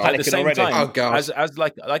 But, God, I'm panicking at the same already. time, as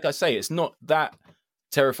like I say, it's not that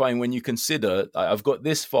terrifying when you consider I've got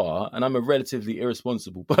this far, and I'm a relatively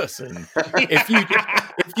irresponsible person. If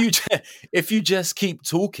you just keep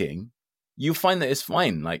talking, you find that it's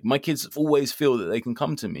fine. Like my kids always feel that they can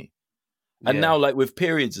come to me. And now, like with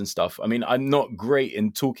periods and stuff, I mean, I'm not great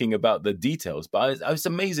in talking about the details, but it's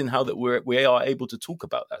amazing how that we are able to talk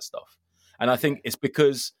about that stuff. And I think it's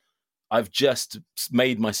because I've just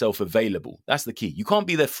made myself available. That's the key. You can't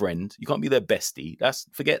be their friend. You can't be their bestie.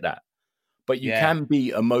 Forget that. But you can be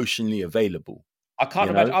emotionally available. I can't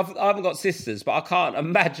imagine. I haven't got sisters, but I can't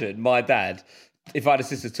imagine my dad, if I had a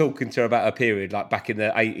sister, talking to her about her period, like back in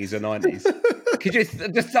the 80s or 90s. Could you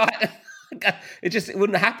just like... It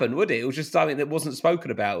wouldn't happen, would it? It was just something that wasn't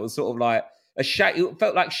spoken about. It was sort of like a shame. It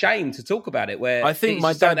felt like shame to talk about it. Where I think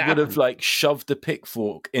my dad would have like shoved a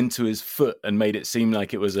pitchfork into his foot and made it seem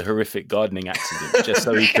like it was a horrific gardening accident, just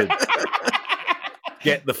so he could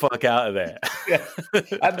get the fuck out of there. Yeah.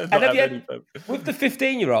 With the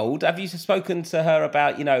 15-year-old, have you spoken to her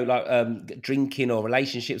about drinking or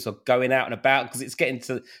relationships or going out and about? Because it's getting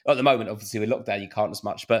to at the moment. Obviously, with lockdown, you can't as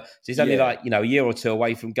much, but she's only a year or two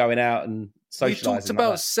away from going out and socializing. We've talked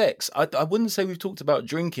about sex. I wouldn't say we've talked about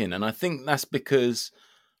drinking, and I think that's because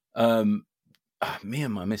me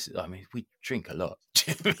and my missus, I mean, we drink a lot.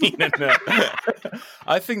 Do you know what I mean?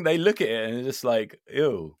 I think they look at it and it's just like,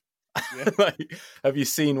 ew. Yeah. Like, have you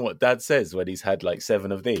seen what Dad says when he's had like 7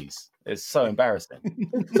 of these? It's so embarrassing.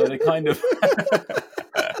 So they kind of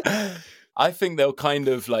I think they'll kind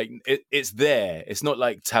of like it's there. It's not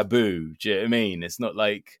like taboo. Do you know what I mean? It's not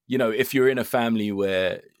like, if you're in a family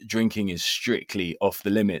where drinking is strictly off the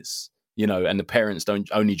limits, and the parents don't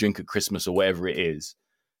only drink at Christmas or whatever it is,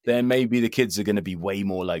 then maybe the kids are going to be way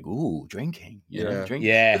more like, ooh, drinking, drinking.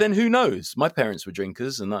 Yeah. But then who knows? My parents were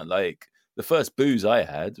drinkers, and that like the first booze I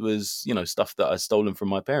had was, stuff that I stolen from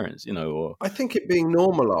my parents, or I think it being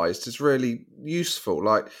normalized is really useful.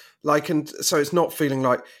 And so it's not feeling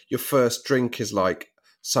like your first drink is like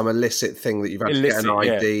some illicit thing that you've had to get an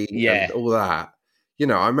ID and all that. You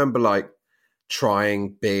know, I remember like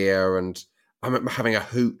trying beer, and I remember having a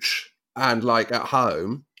hooch, and like at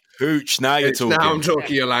home. Hooch, now you're talking. Now I'm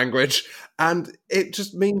talking your language. And it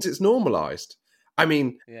just means it's normalised. I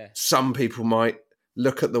mean, some people might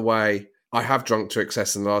look at the way I have drunk to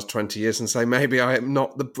excess in the last 20 years and say, maybe I am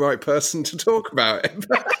not the right person to talk about it.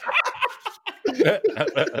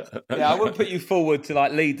 I wouldn't put you forward to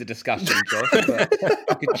like lead the discussion, Josh,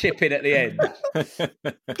 but you could chip in at the end.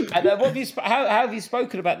 And how have you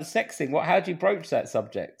spoken about the sex thing? How do you broach that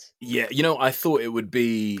subject? Yeah, you know, I thought it would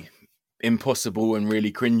be impossible and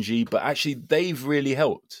really cringy, but actually they've really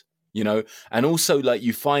helped, you know. And also, like,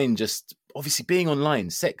 you find just obviously being online,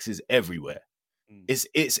 sex is everywhere.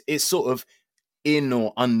 It's sort of in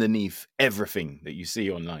or underneath everything that you see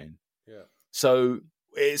online. Yeah. So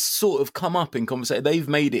it's sort of come up in conversation. They've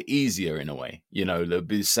made it easier in a way, you know. They'll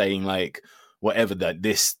be saying like whatever, that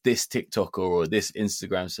this TikToker or this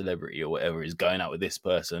Instagram celebrity or whatever is going out with this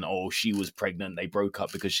person. Oh, she was pregnant. They broke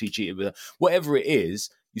up because she cheated with her. Whatever it is,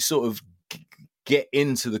 you sort of get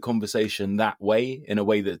into the conversation that way, in a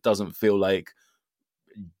way that doesn't feel like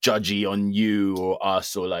judgy on you or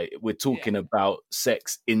us, or like we're talking about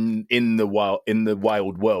sex in the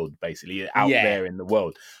wild world, basically out there in the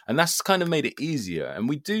world. And that's kind of made it easier. And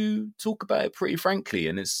we do talk about it pretty frankly.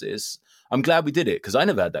 And it's I'm glad we did it, because I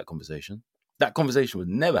never had that conversation. That conversation was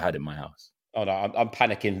never had in my house. Oh no, I'm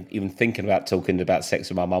panicking even thinking about talking about sex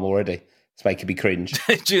with my mum already. It's making me cringe.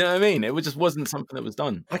 Do you know what I mean? It just wasn't something that was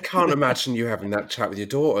done. I can't imagine you having that chat with your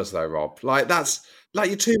daughters though, Rob. Like, that's like,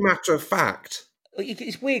 you're too matter of fact.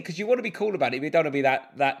 It's weird because you want to be cool about it, but you don't want to be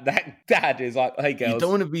that dad who's like, hey girls. You don't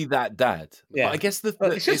want to be that dad. Yeah. But I guess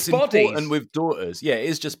it's important with daughters. Yeah, it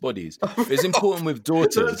is just bodies. It's important with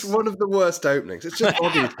daughters. That's one of the worst openings. It's just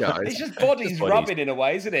bodies, guys. It's just bodies rubbing in a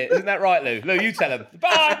way, isn't it? Isn't that right, Lou? Lou, you tell them.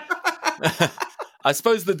 Bye! I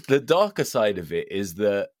suppose the darker side of it is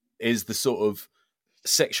the sort of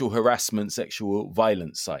sexual harassment, sexual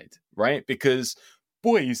violence side, right? Because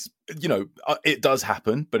boys, you know, it does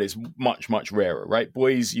happen, but it's much, much rarer, right?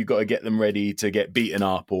 Boys, you got to get them ready to get beaten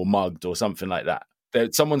up or mugged or something like that.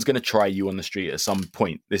 Someone's going to try you on the street at some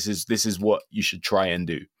point. This is what you should try and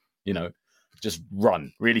do, you know, just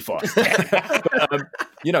run really fast. But,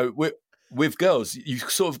 you know, with girls, you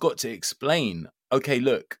sort of got to explain, okay,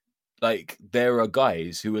 look, like there are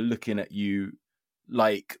guys who are looking at you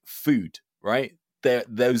like food, right?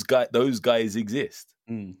 Those guys exist.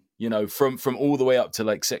 You know, from all the way up to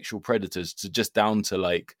like sexual predators to just down to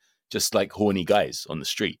like just like horny guys on the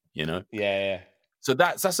street, you know? Yeah. So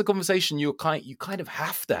that's a conversation you kind of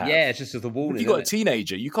have to have. Yeah, it's just as a warning. If you got a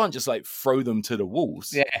teenager, you can't just like throw them to the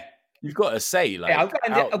wolves. Yeah. You've got to say, like, I'm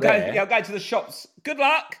going to the shops. Good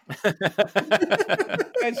luck.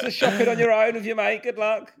 Going to the shopping on your own with your mate. Good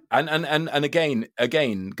luck. And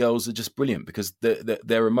again, girls are just brilliant because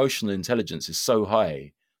their emotional intelligence is so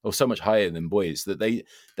high, or so much higher than boys, that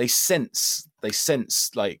they sense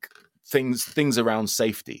like things around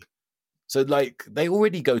safety. So like they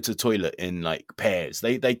already go to the toilet in like pairs.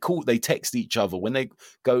 They text each other when they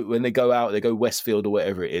go out, they go Westfield or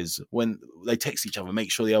whatever it is. When they text each other, make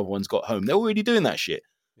sure the other one's got home. They're already doing that shit.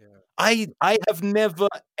 Yeah. I have never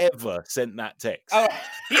ever sent that text or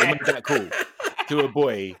made that call to a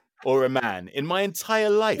boy or a man in my entire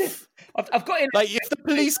life. I've got in like if the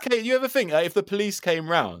police came. You ever think like, if the police came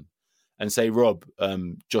round and say, Rob,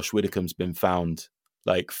 Josh Widdicombe's been found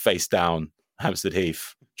like face down, Hampstead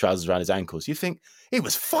Heath, trousers around his ankles. You think he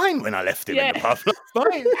was fine when I left him in the pub last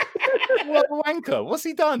night. What a wanker! What's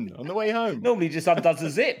he done on the way home? Normally, just undoes the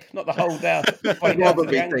zip, not the whole down. I'm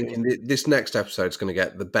probably thinking this next episode's going to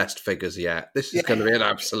get the best figures yet. This is going to be an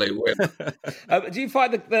absolute win. Do you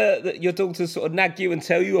find that your daughters sort of nag you and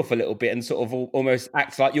tell you off a little bit and sort of almost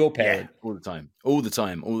act like your parent? Yeah, all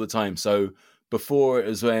the time. So before it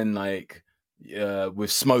was when like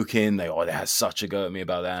with smoking, they had such a go at me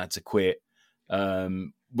about that. I had to quit.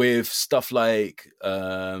 With stuff like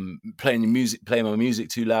playing my music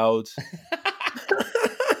too loud.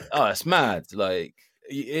 Oh, it's mad! Like,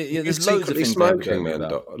 there's loads of things smoking.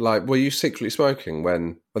 Like, were you secretly smoking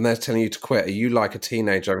when they're telling you to quit? Are you like a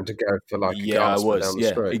teenager having to go for like a gasp down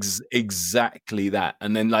the street? Exactly that.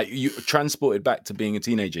 And then like you transported back to being a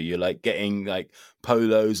teenager, you're like getting like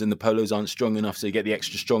polos, and the polos aren't strong enough, so you get the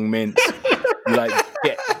extra strong mints. You like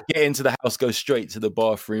get into the house, go straight to the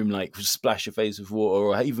bathroom, like splash your face with water,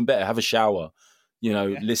 or even better, have a shower, you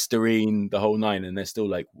know, Listerine, the whole nine, and they're still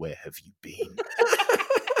like, where have you been?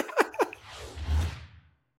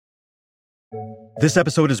 This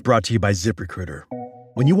episode is brought to you by ZipRecruiter.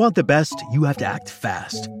 When you want the best, you have to act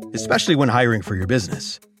fast, especially when hiring for your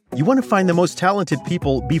business. You want to find the most talented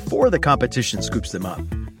people before the competition scoops them up.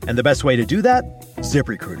 And the best way to do that?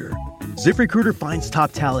 ZipRecruiter. ZipRecruiter finds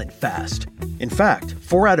top talent fast. In fact,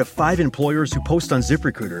 4 out of 5 employers who post on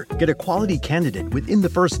ZipRecruiter get a quality candidate within the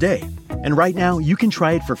first day. And right now, you can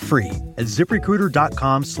try it for free at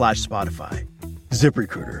ZipRecruiter.com/Spotify.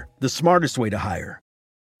 ZipRecruiter, the smartest way to hire.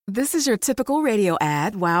 This is your typical radio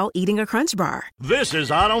ad while eating a Crunch Bar. This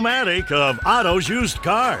is Automatic of Otto's Used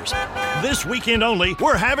Cars. This weekend only,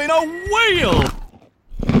 we're having a whale.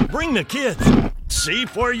 Bring the kids. See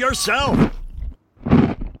for yourself.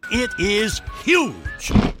 It is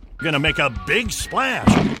huge. Gonna make a big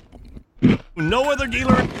splash. No other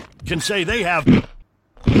dealer can say they have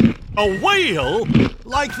a whale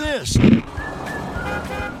like this.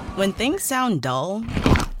 When things sound dull,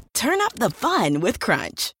 turn up the fun with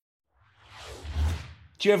Crunch.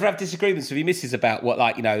 Do you ever have disagreements with your missus about what,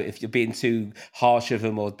 like, you know, if you're being too harsh with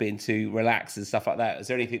them or being too relaxed and stuff like that? Is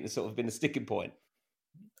there anything that's sort of been a sticking point?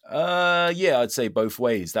 Yeah, I'd say both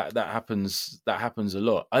ways. That happens a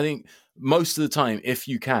lot. I think most of the time, if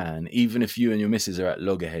you can, even if you and your missus are at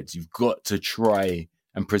loggerheads, you've got to try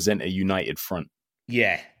and present a united front.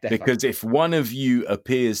 Yeah, definitely. Because if one of you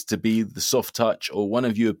appears to be the soft touch or one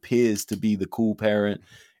of you appears to be the cool parent,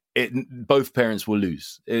 both parents will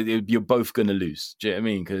lose. You're both going to lose. Do you know what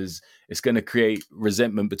I mean? Because it's going to create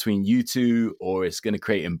resentment between you two, or it's going to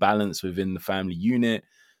create imbalance within the family unit.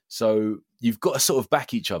 So you've got to sort of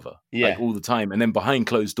back each other like all the time. And then behind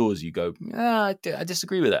closed doors, you go, I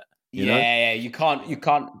disagree with that. You know? You can't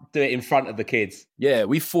do it in front of the kids. Yeah,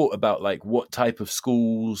 we thought about like what type of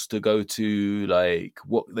schools to go to, like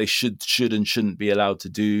what they should and shouldn't be allowed to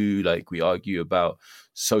do. Like we argue about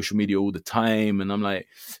social media all the time. And I'm like,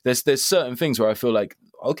 there's certain things where I feel like,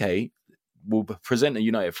 okay, we'll present a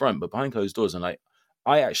united front, but behind closed doors, I'm like,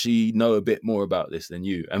 I actually know a bit more about this than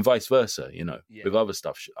you, and vice versa, you know, with other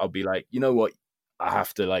stuff. I'll be like, you know what? I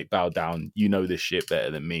have to like bow down. You know this shit better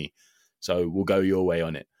than me. So we'll go your way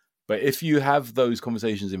on it. But if you have those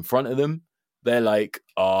conversations in front of them, they're like,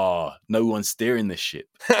 no one's steering this ship.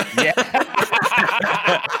 Yeah.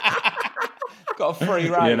 Got a free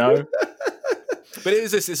ride. You know? But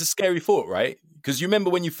it's a scary thought, right? Because you remember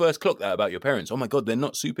when you first clocked that about your parents. Oh my God, they're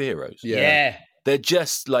not superheroes. Yeah. They're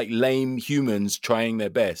just like lame humans trying their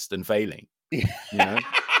best and failing. You know?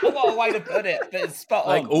 What a way to put it. But it's spot on.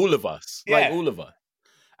 Like all of us. Yeah. Like all of us.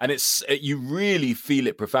 And you really feel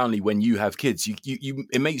it profoundly when you have kids.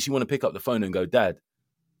 It makes you want to pick up the phone and go, Dad,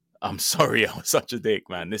 I'm sorry I was such a dick,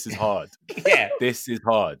 man. This is hard. Yeah. This is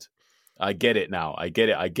hard. I get it now. I get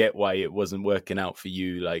it. I get why it wasn't working out for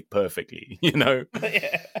you like perfectly, you know?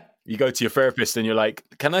 Yeah. You go to your therapist and you're like,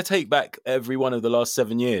 can I take back every one of the last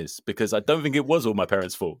 7 years? Because I don't think it was all my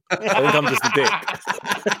parents' fault. I think I'm just a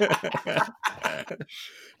dick.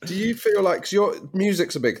 Do you feel like, because your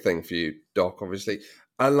music's a big thing for you, Doc, obviously,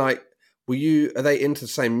 and like, are they into the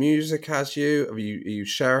same music as you? Are you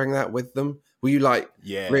sharing that with them? Were you like,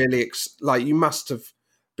 really, like you must have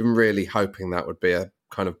been really hoping that would be a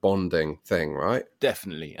kind of bonding thing, right?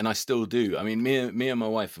 Definitely. And I still do. I mean, me and my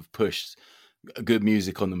wife have pushed good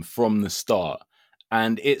music on them from the start.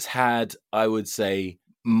 And it's had, I would say,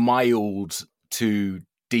 mild to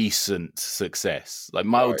decent success, like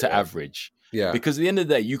mild to average. Yeah. Because at the end of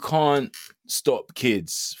the day, you can't stop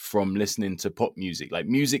kids from listening to pop music. Like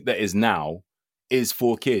music that is now is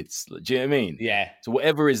for kids. Do you know what I mean? Yeah. So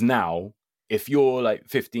whatever is now, if you're like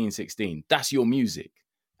 15, 16, that's your music.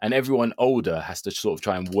 And everyone older has to sort of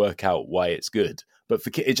try and work out why it's good. But for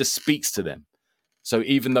kids, it just speaks to them. So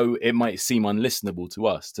even though it might seem unlistenable to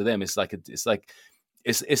us, to them, it's like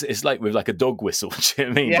with like a dog whistle. Do you know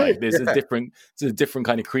what I mean? Yeah. Like there's a different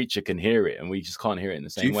kind of creature can hear it, and we just can't hear it in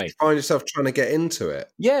the same way. Do you find yourself trying to get into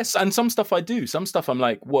it? Yes, and some stuff I do. Some stuff I'm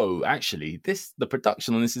like, whoa, actually, the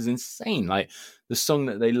production on this is insane. Like the song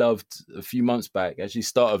that they loved a few months back, actually,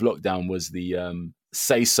 start of lockdown, was the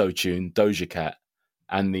Say So tune, Doja Cat,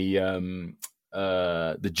 and the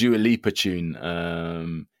Dua Lipa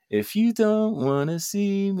tune. If you don't want to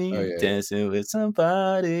see me dancing with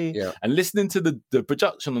somebody. Yeah. And listening to the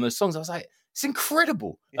production on the songs, I was like, it's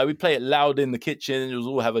incredible. Like we play it loud in the kitchen and we'll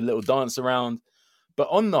all have a little dance around. But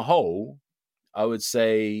on the whole, I would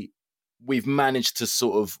say we've managed to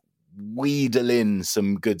sort of wheedle in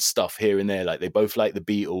some good stuff here and there. Like they both like the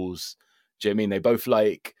Beatles. Do you know what I mean? They both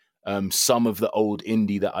like some of the old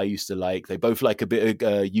indie that I used to like. They both like a bit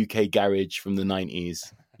of UK garage from the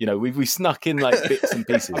 90s. You know, we snuck in like bits and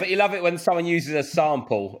pieces. I bet you love it when someone uses a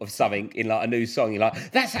sample of something in like a new song. You're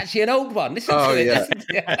like, that's actually an old one. Listen to it.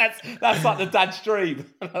 Yeah. That's like the dad's dream.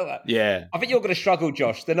 Yeah. I think you're going to struggle,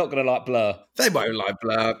 Josh. They're not going to like Blur. They won't like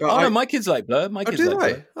Blur. But no, my kids like Blur. My kids do like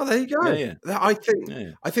they? Blur. Oh, there you go. Yeah. I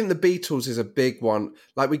think the Beatles is a big one.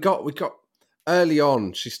 Like we got early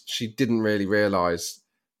on, she didn't really realise.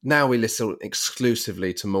 Now we listen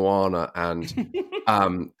exclusively to Moana and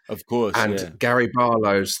of course, and Gary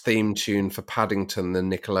Barlow's theme tune for Paddington, the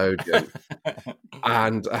Nickelodeon,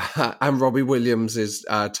 and Robbie Williams'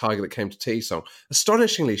 Tiger That Came to Tea song.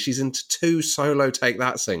 Astonishingly, she's into 2 solo Take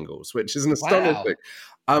That singles, which is an astonishing.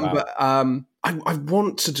 Wow. But I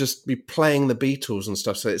want to just be playing the Beatles and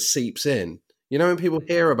stuff so it seeps in. You know, when people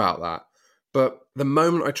hear about that. But the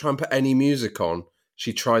moment I try and put any music on,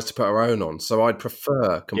 she tries to put her own on. So I'd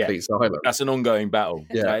prefer complete silence. That's an ongoing battle.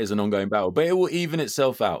 Yeah. That is an ongoing battle. But it will even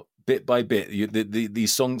itself out bit by bit.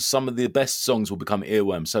 These songs, some of the best songs will become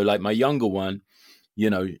earworms. So like my younger one, you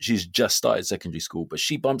know, she's just started secondary school, but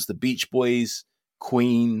she bumps the Beach Boys,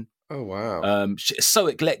 Queen. Oh, wow. She's so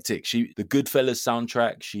eclectic. The Goodfellas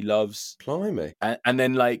soundtrack, she loves. Blimey. And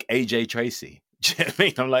then like AJ Tracy. Do you know what I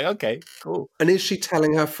mean? I'm like, okay, cool. And is she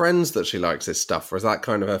telling her friends that she likes this stuff, or is that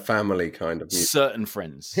kind of her family kind of music? Certain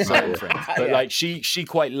friends. But like she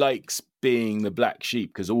quite likes being the black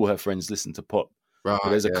sheep because all her friends listen to pop. Right. So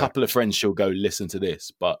there's a couple of friends she'll go listen to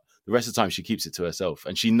this, but the rest of the time she keeps it to herself,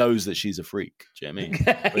 and she knows that she's a freak. Do you know what I mean?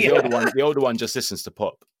 But the older one just listens to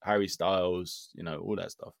pop, Harry Styles, you know, all that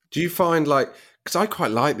stuff. Do you find because I quite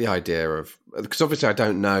like the idea of, because obviously I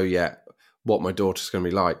don't know yet what my daughter's going to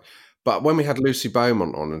be like. But when we had Lucy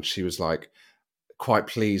Beaumont on, and she was like quite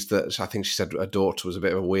pleased that I think she said her daughter was a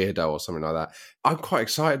bit of a weirdo or something like that. I'm quite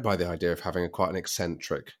excited by the idea of having quite an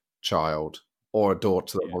eccentric child or a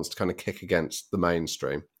daughter that wants to kind of kick against the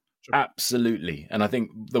mainstream. Absolutely. And I think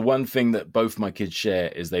the one thing that both my kids share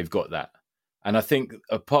is they've got that. And I think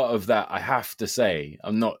a part of that, I have to say,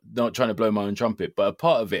 I'm not trying to blow my own trumpet, but a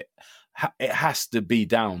part of it, it has to be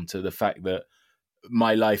down to the fact that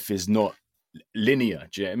my life is not linear.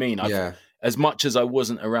 Do you know what I mean? As much as I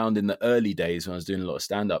wasn't around in the early days when I was doing a lot of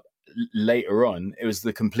stand-up, later on it was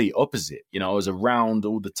the complete opposite. You know, I was around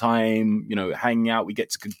all the time, you know, hanging out. We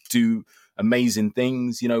get to do amazing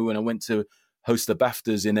things. You know, when I went to host the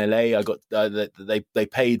BAFTAs in LA, I got they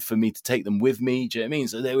paid for me to take them with me. Do you know what I mean?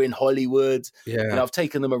 So they were in Hollywood. And I've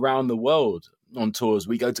taken them around the world on tours.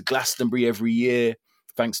 We go to Glastonbury every year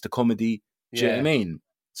thanks to comedy. Do you know what I mean?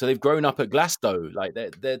 So they've grown up at Glasgow. Like they're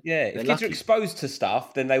if kids lucky. are exposed to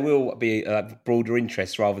stuff, then they will be broader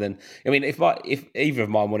interests rather than. I mean, if either of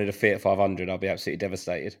mine wanted a Fiat 500, I'd be absolutely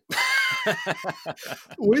devastated.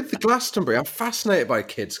 With the Glastonbury, I'm fascinated by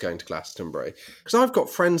kids going to Glastonbury because I've got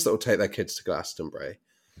friends that will take their kids to Glastonbury,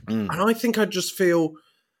 and I think I just feel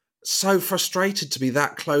so frustrated to be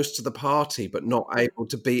that close to the party but not able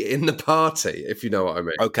to be in the party. If you know what I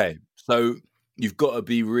mean. Okay, so you've got to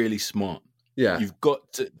be really smart. Yeah. You've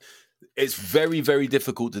got to, it's very, very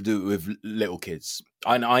difficult to do it with little kids.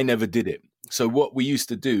 I never did it. So what we used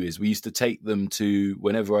to do is we used to take them to,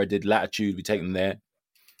 whenever I did Latitude, we take them there.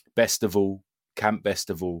 Festival, Camp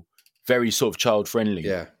Festival, very sort of child friendly.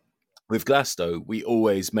 Yeah. With Glasgow, we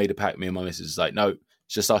always made a pact, me and my missus, like, no,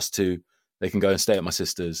 it's just us two. They can go and stay at my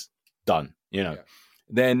sister's. Done. You know. Yeah.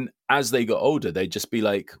 Then as they got older, they'd just be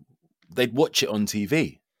like, they'd watch it on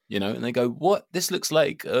TV. You know, and they go, what? This looks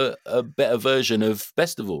like a better version of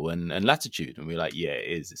Festival and Latitude. And we're like, yeah,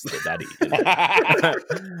 it is. It's the daddy. You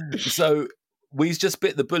know? So we just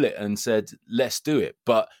bit the bullet and said, let's do it.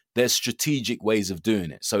 But there's strategic ways of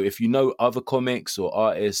doing it. So if you know other comics or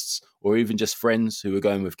artists or even just friends who are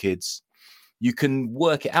going with kids, you can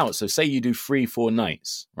work it out. So say you do 3-4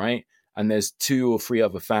 nights, right? And there's 2 or 3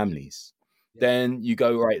 other families. Then you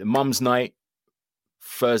go, right, the mum's night,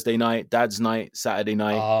 Thursday night, dad's night, Saturday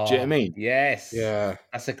night. Do you know what I mean? Yes. Yeah.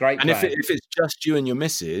 That's a great plan. And if it's just you and your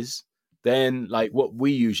missus, then like what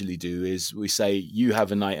we usually do is we say, you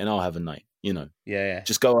have a night and I'll have a night, you know. Yeah.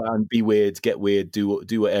 Just go out and be weird, get weird, do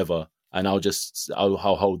whatever. And I'll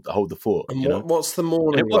hold the fort. And you know? What's the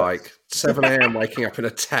morning like? 7 a.m. waking up in a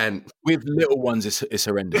tent. With little ones, it's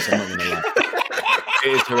horrendous. I'm not going to lie. It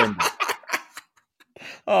is horrendous.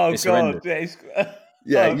 Oh, it's God. Horrendous.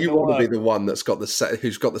 Yeah, you want to be the one that's got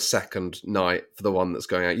who's got the second night for the one that's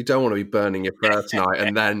going out. You don't want to be burning your first night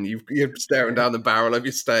and then you're staring down the barrel of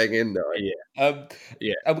you staying in night.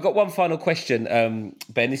 Yeah. We've got one final question,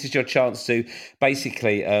 Ben. This is your chance to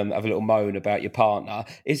basically have a little moan about your partner.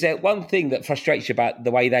 Is there one thing that frustrates you about the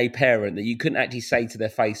way they parent that you couldn't actually say to their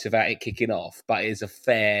face without it kicking off, but is a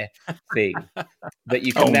fair thing that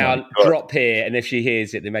you can now drop here, and if she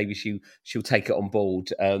hears it, then maybe she'll take it on board?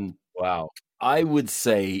 Wow. I would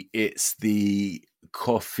say it's the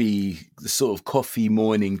sort of coffee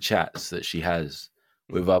morning chats that she has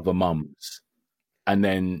with other mums, and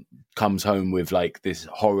then comes home with like this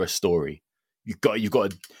horror story. You've got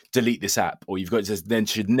to delete this app, or you've got to then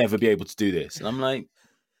should never be able to do this. And I'm like,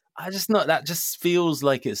 that just feels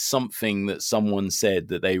like it's something that someone said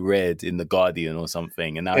that they read in The Guardian or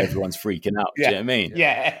something, and now everyone's freaking out. Do you know what I mean?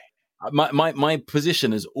 Yeah. My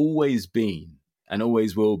position has always been and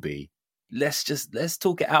always will be, let's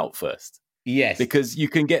talk it out first. Yes. Because you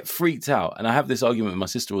can get freaked out. And I have this argument with my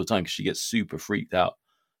sister all the time because she gets super freaked out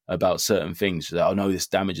about certain things. She's like, oh no, this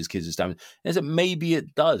damages kids, this damages. And I said, maybe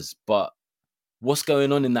it does, but what's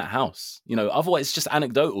going on in that house? You know, otherwise it's just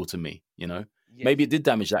anecdotal to me, you know? Yeah. Maybe it did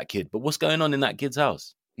damage that kid, but what's going on in that kid's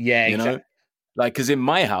house? Yeah, you know? Like, because in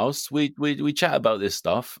my house, we chat about this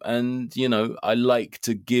stuff, and, you know, I like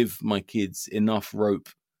to give my kids enough rope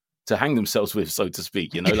to hang themselves with, so to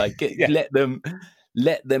speak, you know, like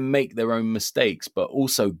let them make their own mistakes, but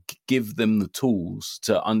also give them the tools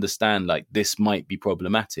to understand, like, this might be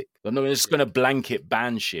problematic. I'm not just going to blanket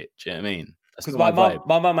ban shit. Do you know what I mean? Because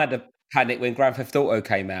my mum had a panic when Grand Theft Auto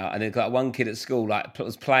came out, and then like one kid at school like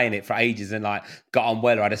was playing it for ages and like got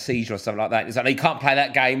unwell or had a seizure or something like that. It's like, no, you can't play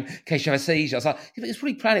that game in case you have a seizure. I was like, yeah, but it's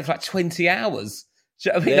really playing it for like 20 hours. Do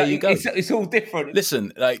you know what I mean? There like, you go. It's all different.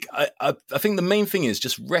 Listen, like I think the main thing is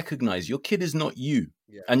just recognize your kid is not you,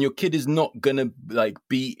 and your kid is not gonna like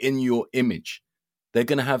be in your image. They're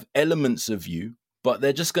gonna have elements of you, but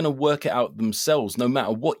they're just gonna work it out themselves, no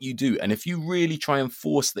matter what you do. And if you really try and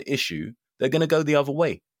force the issue, they're gonna go the other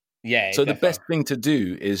way. Yeah. So the best thing to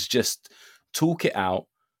do is just talk it out,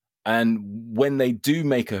 and when they do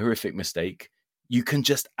make a horrific mistake, you can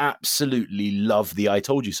just absolutely love the "I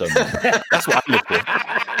told you so" moment. That's what I live for.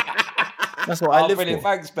 That's what I live brilliant. for.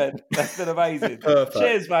 Thanks, Ben. That's been amazing. Perfect.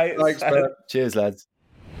 Cheers, mate. Thanks, Ben. Cheers, lads.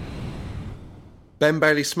 Ben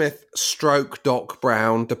Bailey Smith, stroke Doc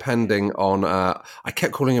Brown, depending on... I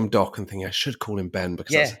kept calling him Doc and thinking I should call him Ben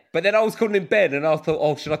because but then I was calling him Ben, and I thought,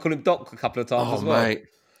 oh, should I call him Doc a couple of times as well? Mate.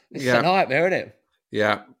 It's a nightmare, isn't it?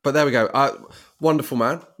 Yeah, but there we go. Wonderful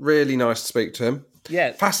man. Really nice to speak to him.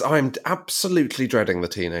 Yeah. I'm absolutely dreading the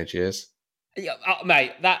teenage years. Yeah,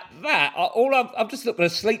 mate, I'm just not going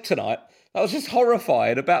to sleep tonight. I was just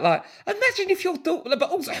horrified about, like, imagine if your daughter, but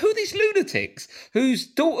also who are these lunatics whose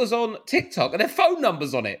daughter's on TikTok and their phone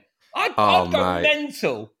number's on it? I'd go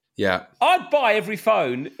mental. Yeah. I'd buy every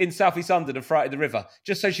phone in South East London and throw it in the river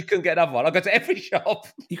just so she couldn't get another one. I'd go to every shop.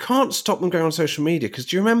 You can't stop them going on social media because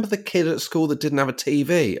do you remember the kid at school that didn't have a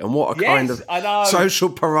TV and what a kind of social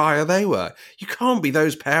pariah they were? You can't be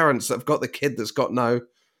those parents that have got the kid that's got no...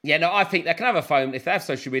 Yeah, no, I think they can have a phone. If they have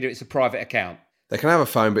social media, it's a private account. They can have a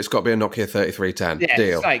phone, but it's got to be a Nokia 3310. Yeah,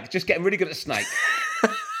 Deal. Snake. Just getting really good at Snake.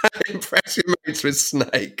 Impress your mates with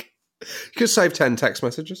Snake. You could save 10 text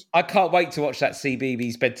messages. I can't wait to watch that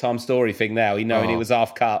CBeebies bedtime story thing now, knowing he was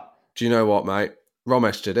half cut. Do you know what, mate?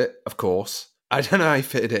 Ramesh did it, of course. I don't know how he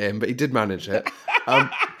fitted it in, but he did manage it.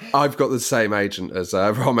 I've got the same agent as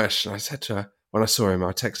Ramesh, and I said to her, when I saw him,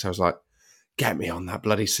 I texted her, I was like, get me on that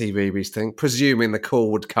bloody CBeebies thing, presuming the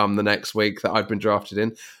call would come the next week that I'd been drafted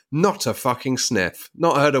in. Not a fucking sniff.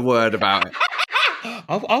 Not heard a word about it.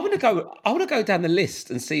 I want to go down the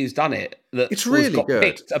list and see who's done it. It's really got good.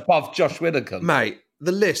 Picked above Josh Widdicombe. Mate,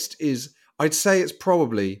 the list is, I'd say it's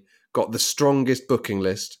probably got the strongest booking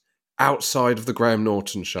list outside of the Graham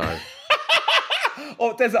Norton show.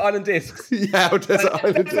 Or Desert Island Discs. Yeah, Desert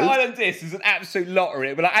Island Discs. Desert Island Discs is an absolute lottery.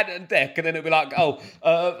 It'll be like Ant and Dec, and then it'll be like,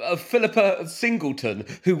 Philippa Singleton,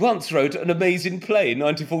 who once wrote an amazing play in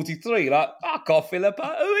 1943. Like, fuck off, Philippa.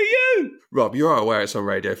 Who are you? Rob, you're aware it's on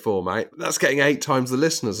Radio 4, mate. That's getting 8 times the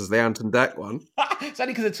listeners as the Ant and Dec one. It's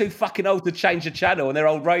only because they're too fucking old to change the channel on their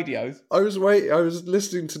old radios. I was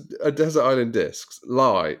listening to a Desert Island Discs.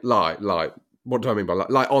 Lie. What do I mean by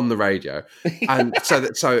like on the radio? And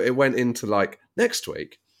so it went into like next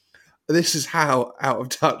week. This is how out of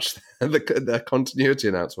touch the continuity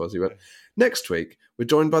announcer was. He went, next week we're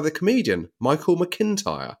joined by the comedian Michael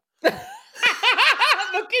McIntyre. How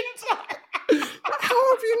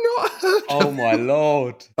have you not heard? Oh my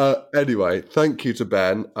lord! Anyway, thank you to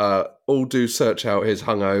Ben. All do search out his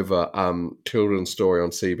hungover children's story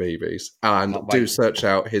on CBeebies, and do search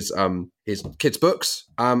out his kids' books.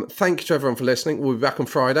 Thank you to everyone for listening. We'll be back on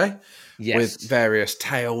Friday with various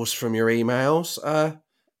tales from your emails. I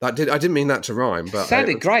didn't mean that to rhyme, but it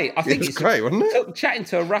sounded great. I think it's great, wasn't it? Chatting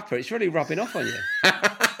to a rapper, it's really rubbing off on you.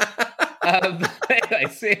 Anyway,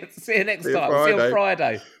 see you next time. See you on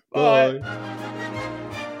Friday. Bye.